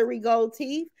the buttery gold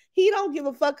teeth, He don't give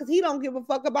a fuck because he don't give a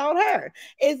fuck about her.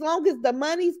 As long as the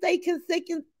money stay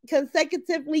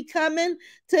consecutively coming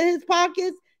to his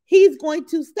pockets, he's going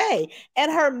to stay.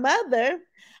 And her mother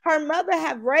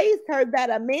have raised her that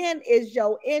a man is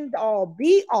your end all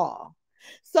be all.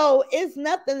 So it's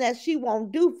nothing that she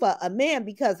won't do for a man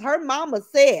because her mama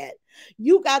said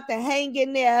you got to hang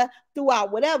in there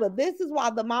throughout whatever. This is why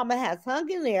the mama has hung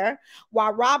in there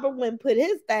while Robert went and put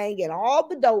his thing and all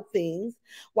the dope things.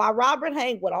 While Robert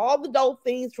hang with all the dope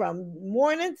things from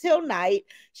morning till night,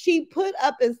 she put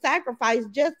up and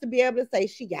sacrificed just to be able to say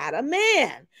she got a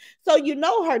man. So you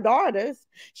know her daughters.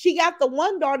 She got the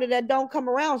one daughter that don't come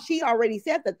around. She already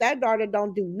said that that daughter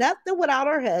don't do nothing without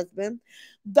her husband.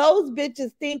 Those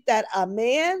bitches think that a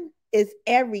man is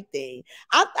everything.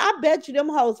 I bet you them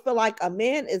hoes feel like a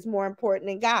man is more important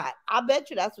than God. I bet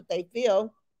you that's what they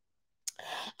feel.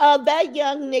 That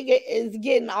young nigga is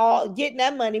getting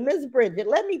that money. Miss Bridget,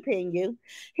 let me ping you.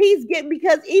 He's getting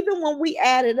because even when we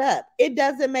add it up, it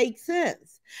doesn't make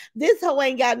sense. This hoe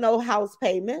ain't got no house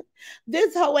payment.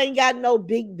 This hoe ain't got no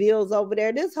big bills over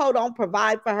there. This hoe don't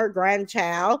provide for her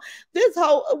grandchild. This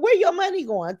hoe, where your money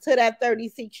going? To that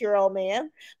 36-year-old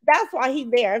man. That's why he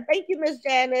there. Thank you, Miss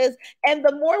Janice. And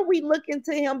the more we look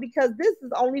into him, because this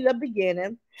is only the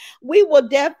beginning, we will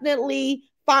definitely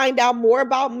find out more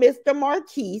about Mr.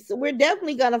 Marquise. We're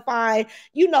definitely gonna find,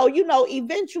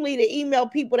 eventually the email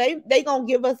people, they gonna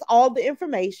give us all the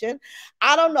information.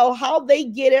 I don't know how they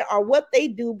get it or what they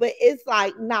do, but it's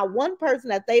like not one person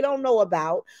that they don't know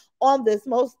about on this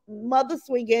most mother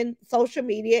swinging social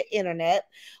media internet.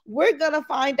 We're gonna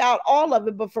find out all of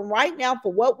it, but from right now,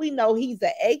 for what we know, he's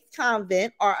an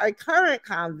ex-convict or a current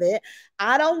convict.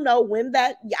 I don't know when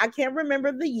that, I can't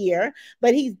remember the year,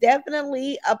 but he's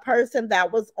definitely a person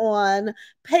that was on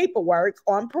paperwork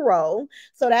on parole.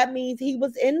 So that means he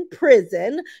was in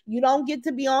prison. You don't get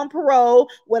to be on parole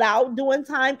without doing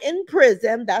time in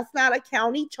prison. That's not a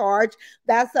county charge.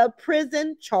 That's a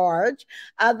prison charge.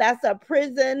 That's a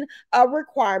prison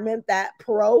requirement that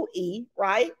parole,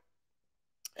 right?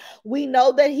 We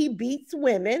know that he beats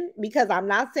women because I'm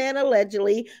not saying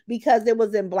allegedly because it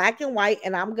was in black and white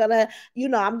and I'm going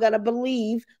to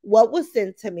believe what was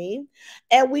sent to me.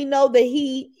 And we know that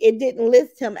it didn't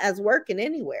list him as working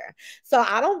anywhere. So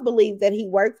I don't believe that he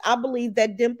works. I believe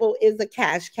that Dimple is a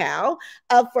cash cow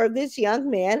for this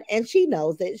young man and she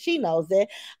knows it. She knows it.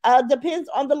 Depends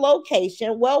on the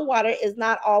location. Well water is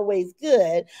not always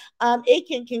good. It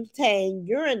can contain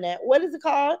urine. What is it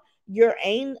called?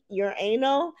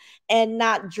 Urinal and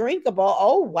not drinkable.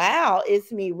 Oh wow,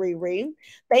 it's me, Riri.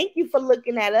 Thank you for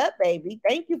looking that up, baby.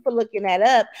 Thank you for looking that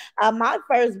up. My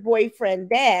first boyfriend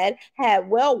dad had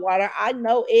well water. I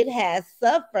know it has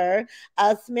sulfur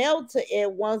smell to it.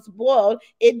 Once boiled,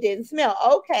 it didn't smell.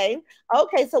 Okay,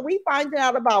 so we finding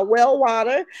out about well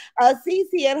water.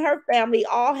 Cece and her family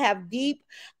all have deep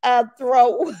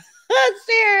throat.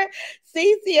 Share.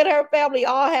 Cece and her family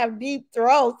all have deep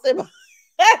throats.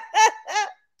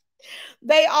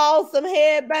 They all some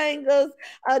headbangers.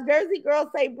 Jersey girl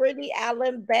say Brittany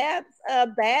Allen Babs,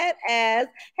 badass.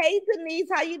 Hey Denise,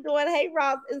 how you doing? Hey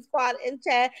Ross and Squad in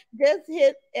chat. Just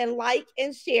hit and like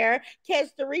and share. Catch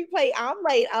the replay. I'm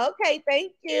late. Okay,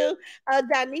 thank you.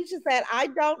 Danisha said, I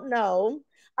don't know.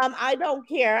 I don't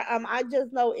care. I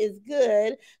just know it's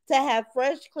good to have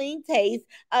fresh, clean taste.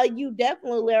 You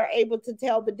definitely are able to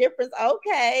tell the difference.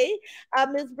 Okay.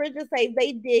 Miss Bridget say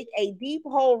they dig a deep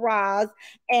hole, Roz,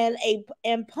 and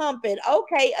pump it.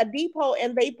 Okay, a deep hole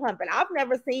and they pump it. I've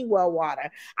never seen well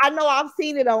water. I know I've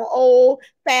seen it on old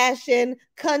fashioned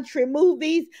country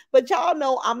movies, but y'all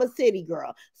know I'm a city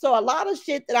girl. So a lot of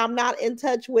shit that I'm not in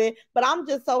touch with, but I'm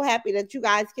just so happy that you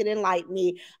guys can enlighten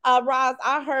me. Roz,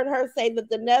 I heard her say that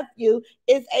the nephew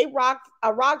is a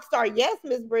rock star. Yes,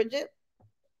 Miss Bridget.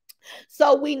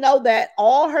 So we know that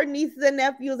all her nieces and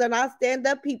nephews are not stand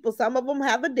up people. Some of them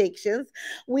have addictions.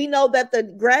 We know that the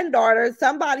granddaughter,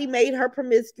 somebody made her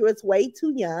promiscuous way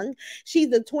too young.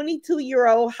 She's a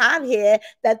 22-year-old hothead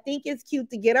that think it's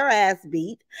cute to get her ass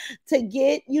beat, to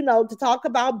get, to talk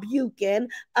about buking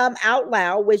out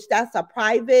loud, which that's a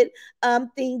private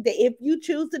thing that if you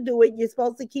choose to do it, you're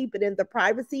supposed to keep it in the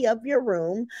privacy of your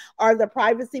room or the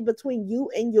privacy between you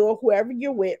and your whoever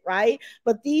you're with, right?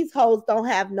 But these hoes don't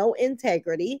have no no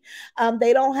integrity.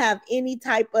 They don't have any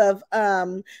type of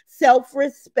self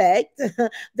respect.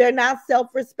 They're not self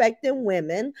respecting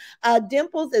women.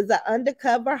 Dimples is an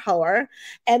undercover whore.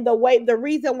 And the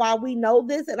reason why we know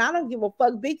this, and I don't give a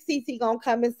fuck, Big CC gonna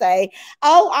come and say,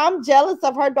 "Oh, I'm jealous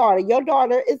of her daughter. Your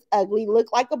daughter is ugly,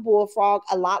 look like a bullfrog,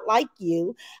 a lot like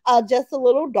you, just a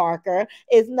little darker.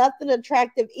 Is nothing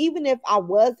attractive. Even if I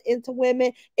was into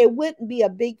women, it wouldn't be a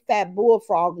big fat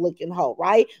bullfrog looking hoe,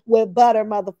 right? With butter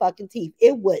motherfucking teeth.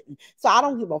 It wouldn't. So I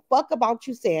don't give a fuck about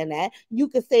you saying that. You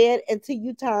can say it until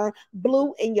you turn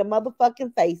blue in your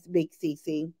motherfucking face, Big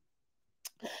CC.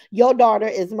 Your daughter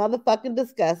is motherfucking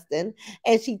disgusting,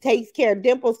 and she takes care of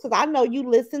Dimples because I know you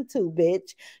listen too,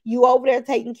 bitch. You over there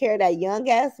taking care of that young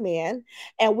ass man,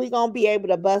 and we gonna be able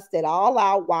to bust it all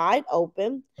out wide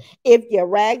open if your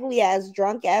raggedy ass,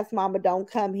 drunk ass mama don't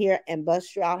come here and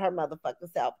bust you out her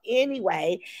motherfucking self.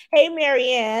 Anyway, hey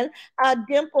Marianne,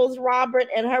 Dimples, Robert,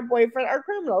 and her boyfriend are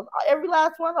criminals. Every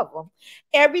last one of them.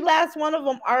 Every last one of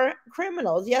them are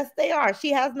criminals. Yes, they are.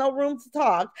 She has no room to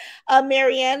talk.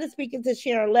 Marianne is speaking to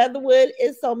Sharon Leatherwood.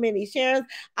 It's so many Sharons.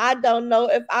 I don't know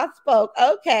if I spoke.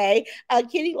 Okay.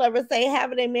 Kitty Lover say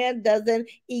having a man doesn't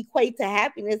equate to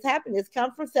happiness. Happiness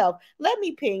comes from self. Let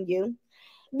me ping you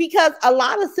because a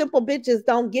lot of simple bitches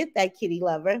don't get that, Kitty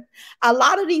Lover. A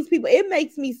lot of these people, it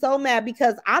makes me so mad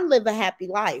because I live a happy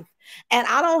life and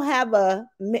I don't have a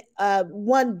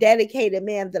one dedicated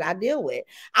man that I deal with.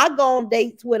 I go on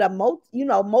dates with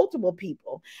multiple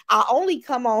people. I only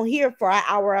come on here for an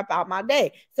hour about my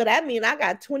day, so that means I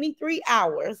got 23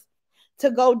 hours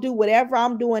to go do whatever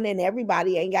I'm doing, and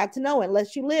everybody ain't got to know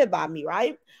unless you live by me,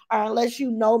 right? Or unless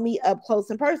you know me up close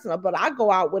and personal. But I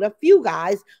go out with a few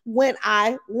guys when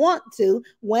I want to,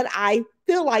 when I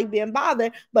feel like being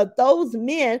bothered. But those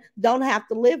men don't have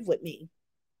to live with me.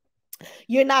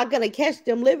 You're not going to catch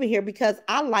them living here because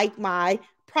I like my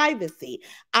privacy.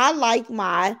 I like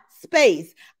my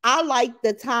space. I like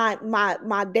the time, my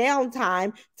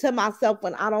downtime to myself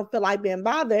when I don't feel like being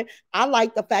bothered. I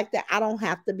like the fact that I don't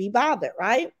have to be bothered,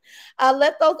 right?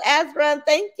 Let those ads run.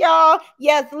 Thank y'all.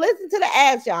 Yes, listen to the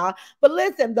ads, y'all. But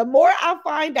listen, the more I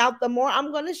find out, the more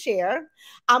I'm going to share.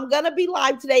 I'm going to be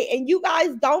live today. And you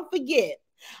guys don't forget.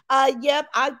 Yep,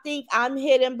 I think I'm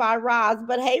hidden by Roz.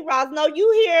 But hey, Roz, no,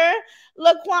 you here.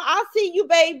 Look, I see you,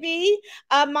 baby.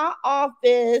 My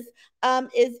office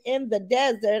is in the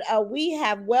desert. We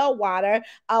have well water.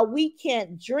 We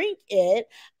can't drink it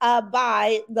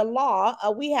by the law.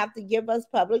 We have to give us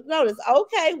public notice.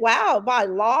 Okay, wow, by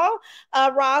law,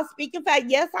 Roz, speaking fact.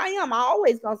 Yes, I am. I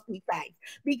always gonna speak facts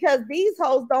because these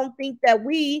hoes don't think that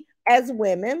we as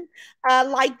women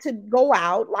like to go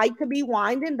out, like to be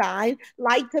wined and dined,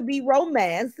 like to be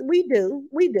romanced. We do.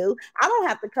 We do. I don't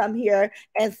have to come here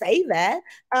and say that.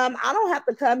 I don't have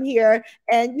to come here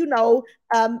and,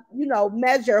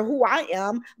 measure who I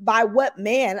am by what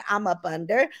man I'm up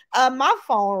under. My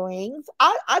phone rings.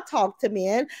 I talk to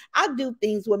men. I do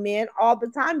things with men all the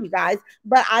time, you guys.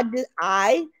 But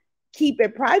I keep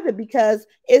it private because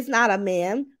it's not a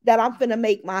man that I'm finna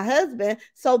make my husband,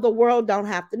 so the world don't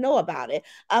have to know about it.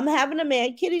 I'm having a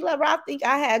man, Kitty Lover. I think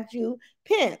I had you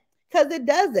pinned because it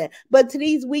doesn't. But to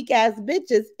these weak ass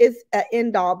bitches, it's an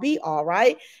end all be all,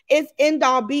 right? It's end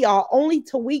all be all only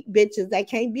to weak bitches that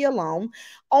can't be alone,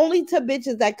 only to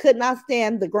bitches that could not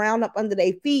stand the ground up under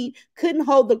their feet, couldn't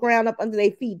hold the ground up under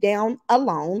their feet down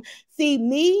alone. See,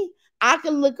 me, I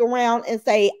can look around and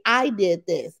say, I did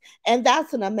this. And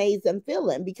that's an amazing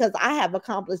feeling because I have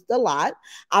accomplished a lot.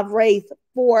 I've raised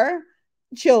 4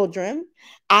 children.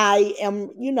 I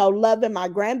am, loving my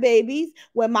grandbabies.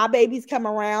 When my babies come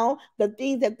around, the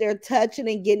things that they're touching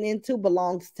and getting into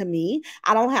belongs to me.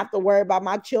 I don't have to worry about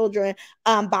my children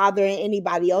bothering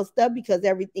anybody else stuff because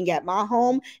everything at my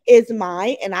home is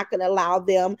mine and I can allow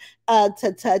them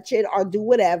to touch it or do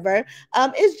whatever.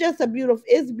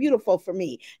 It's beautiful for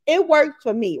me. It works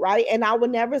for me, right? And I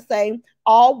would never say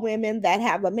all women that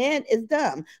have a man is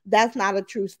dumb. That's not a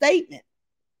true statement.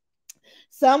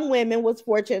 Some women was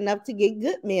fortunate enough to get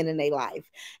good men in their life,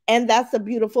 and that's a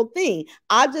beautiful thing.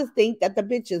 I just think that the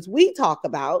bitches we talk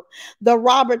about, the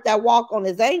Robert that walk on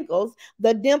his ankles,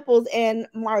 the Dimples and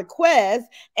Marquez,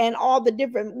 and all the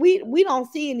different, we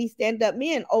don't see any stand up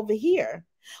men over here.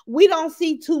 We don't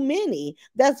see too many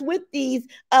that's with these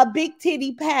big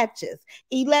titty patches.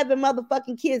 11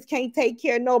 motherfucking kids can't take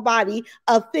care of nobody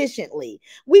efficiently.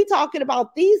 We talking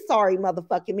about these sorry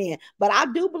motherfucking men. But I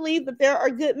do believe that there are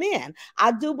good men.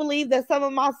 I do believe that some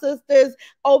of my sisters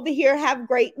over here have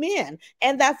great men.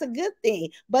 And that's a good thing.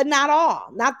 But not all.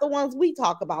 Not the ones we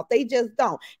talk about. They just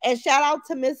don't. And shout out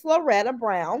to Miss Loretta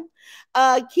Brown.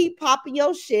 Keep popping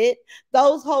your shit.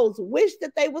 Those hoes wish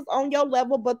that they was on your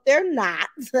level, but they're not.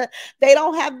 They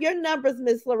don't have your numbers,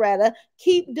 Miss Loretta.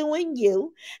 Keep doing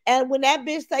you. And when that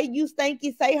bitch say you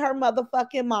stanky, say her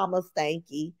motherfucking mama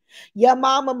stanky. Your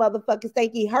mama motherfucking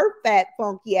stanky. Her fat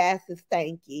funky ass is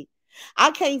stanky.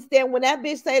 I can't stand when that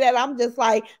bitch say that. I'm just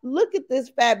like, look at this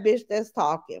fat bitch that's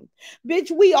talking.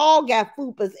 Bitch, we all got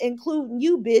fupas, including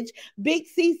you, bitch. Big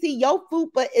CC, your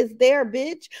fupa is there,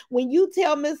 bitch. When you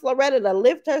tell Miss Loretta to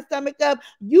lift her stomach up,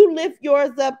 you lift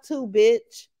yours up too,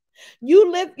 bitch.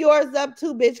 You lift yours up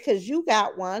too, bitch, because you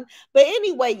got one. But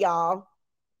anyway, y'all,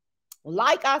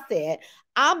 like I said,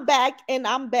 I'm back and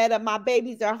I'm better. My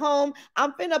babies are home.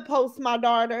 I'm finna post my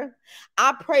daughter.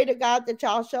 I pray to God that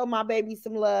y'all show my baby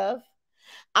some love.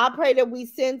 I pray that we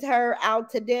send her out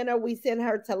to dinner. We send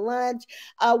her to lunch.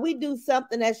 We do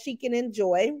something that she can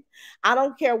enjoy. I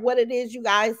don't care what it is, you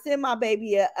guys. Send my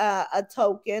baby a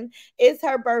token. It's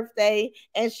her birthday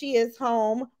and she is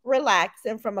home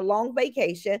relaxing from a long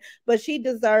vacation, but she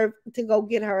deserves to go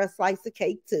get her a slice of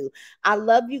cake too. I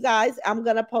love you guys. I'm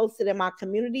going to post it in my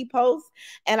community post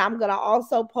and I'm going to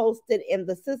also post it in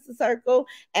the sister circle.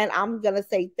 And I'm going to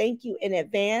say thank you in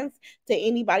advance to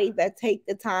anybody that take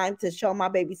the time to show my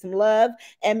baby some love.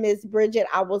 And Miss Bridget,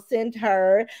 I will send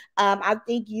her. I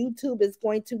think YouTube is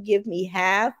going to give me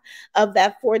half of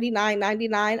that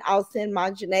 $49.99. I'll send my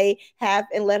Janae half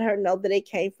and let her know that it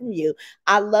came from you.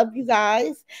 I love you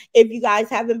guys. If you guys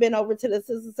haven't been over to the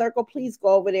sister circle, please go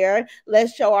over there.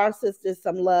 Let's show our sisters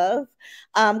some love.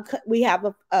 We have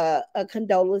a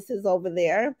condolences over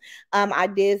there. I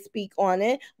did speak on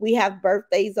it. We have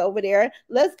birthdays over there.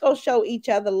 Let's go show each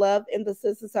other love in the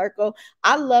sister circle.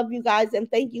 I love you guys and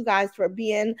thank you guys for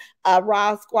being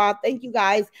Raw Squad. Thank you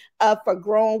guys for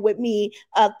growing with me.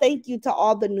 Thank you to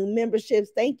all the new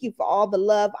memberships. Thank you for all the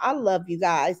love. I love you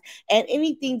guys. And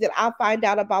anything that I find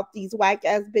out about these whack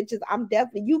ass bitches, I'm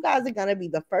definitely, you guys are going to be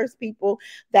the first people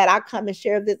that I come and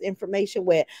share this information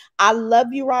with. I love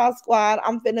you, Raw Squad.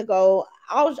 I'm finna go.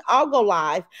 I'll go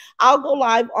live. I'll go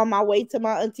live on my way to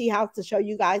my auntie house to show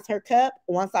you guys her cup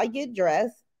once I get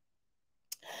dressed.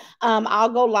 I'll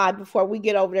go live before we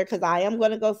get over there because I am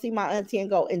going to go see my auntie and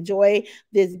go enjoy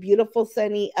this beautiful,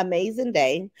 sunny, amazing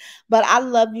day. But I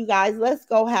love you guys. Let's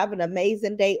go have an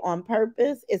amazing day on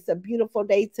purpose. It's a beautiful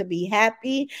day to be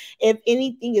happy. If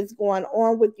anything is going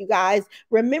on with you guys,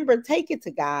 remember, take it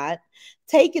to God.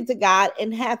 Take it to God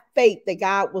and have faith that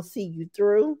God will see you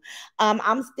through.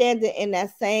 I'm standing in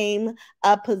that same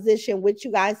position with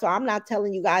you guys. So I'm not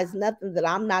telling you guys nothing that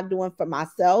I'm not doing for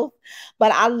myself.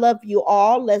 But I love you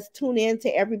all. Let's tune in to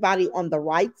everybody on the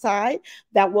right side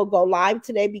that will go live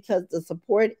today because the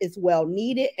support is well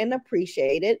needed and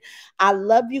appreciated. I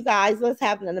love you guys. Let's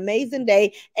have an amazing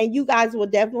day. And you guys will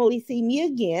definitely see me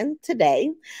again today.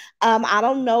 I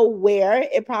don't know where.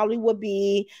 It probably will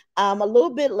be a little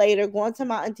bit later going to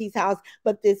my auntie's house,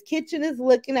 but this kitchen is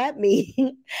looking at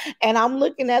me and I'm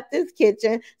looking at this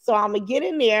kitchen. So I'm going to get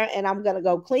in there and I'm going to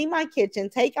go clean my kitchen,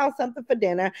 take out something for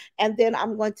dinner, and then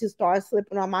I'm going to start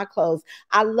slipping on my clothes.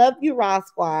 I love you, Raw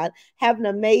Squad. Have an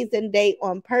amazing day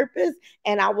on purpose,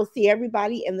 and I will see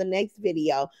everybody in the next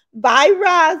video. Bye,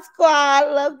 Raw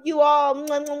Squad. Love you all.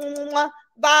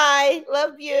 Bye.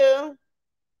 Love you.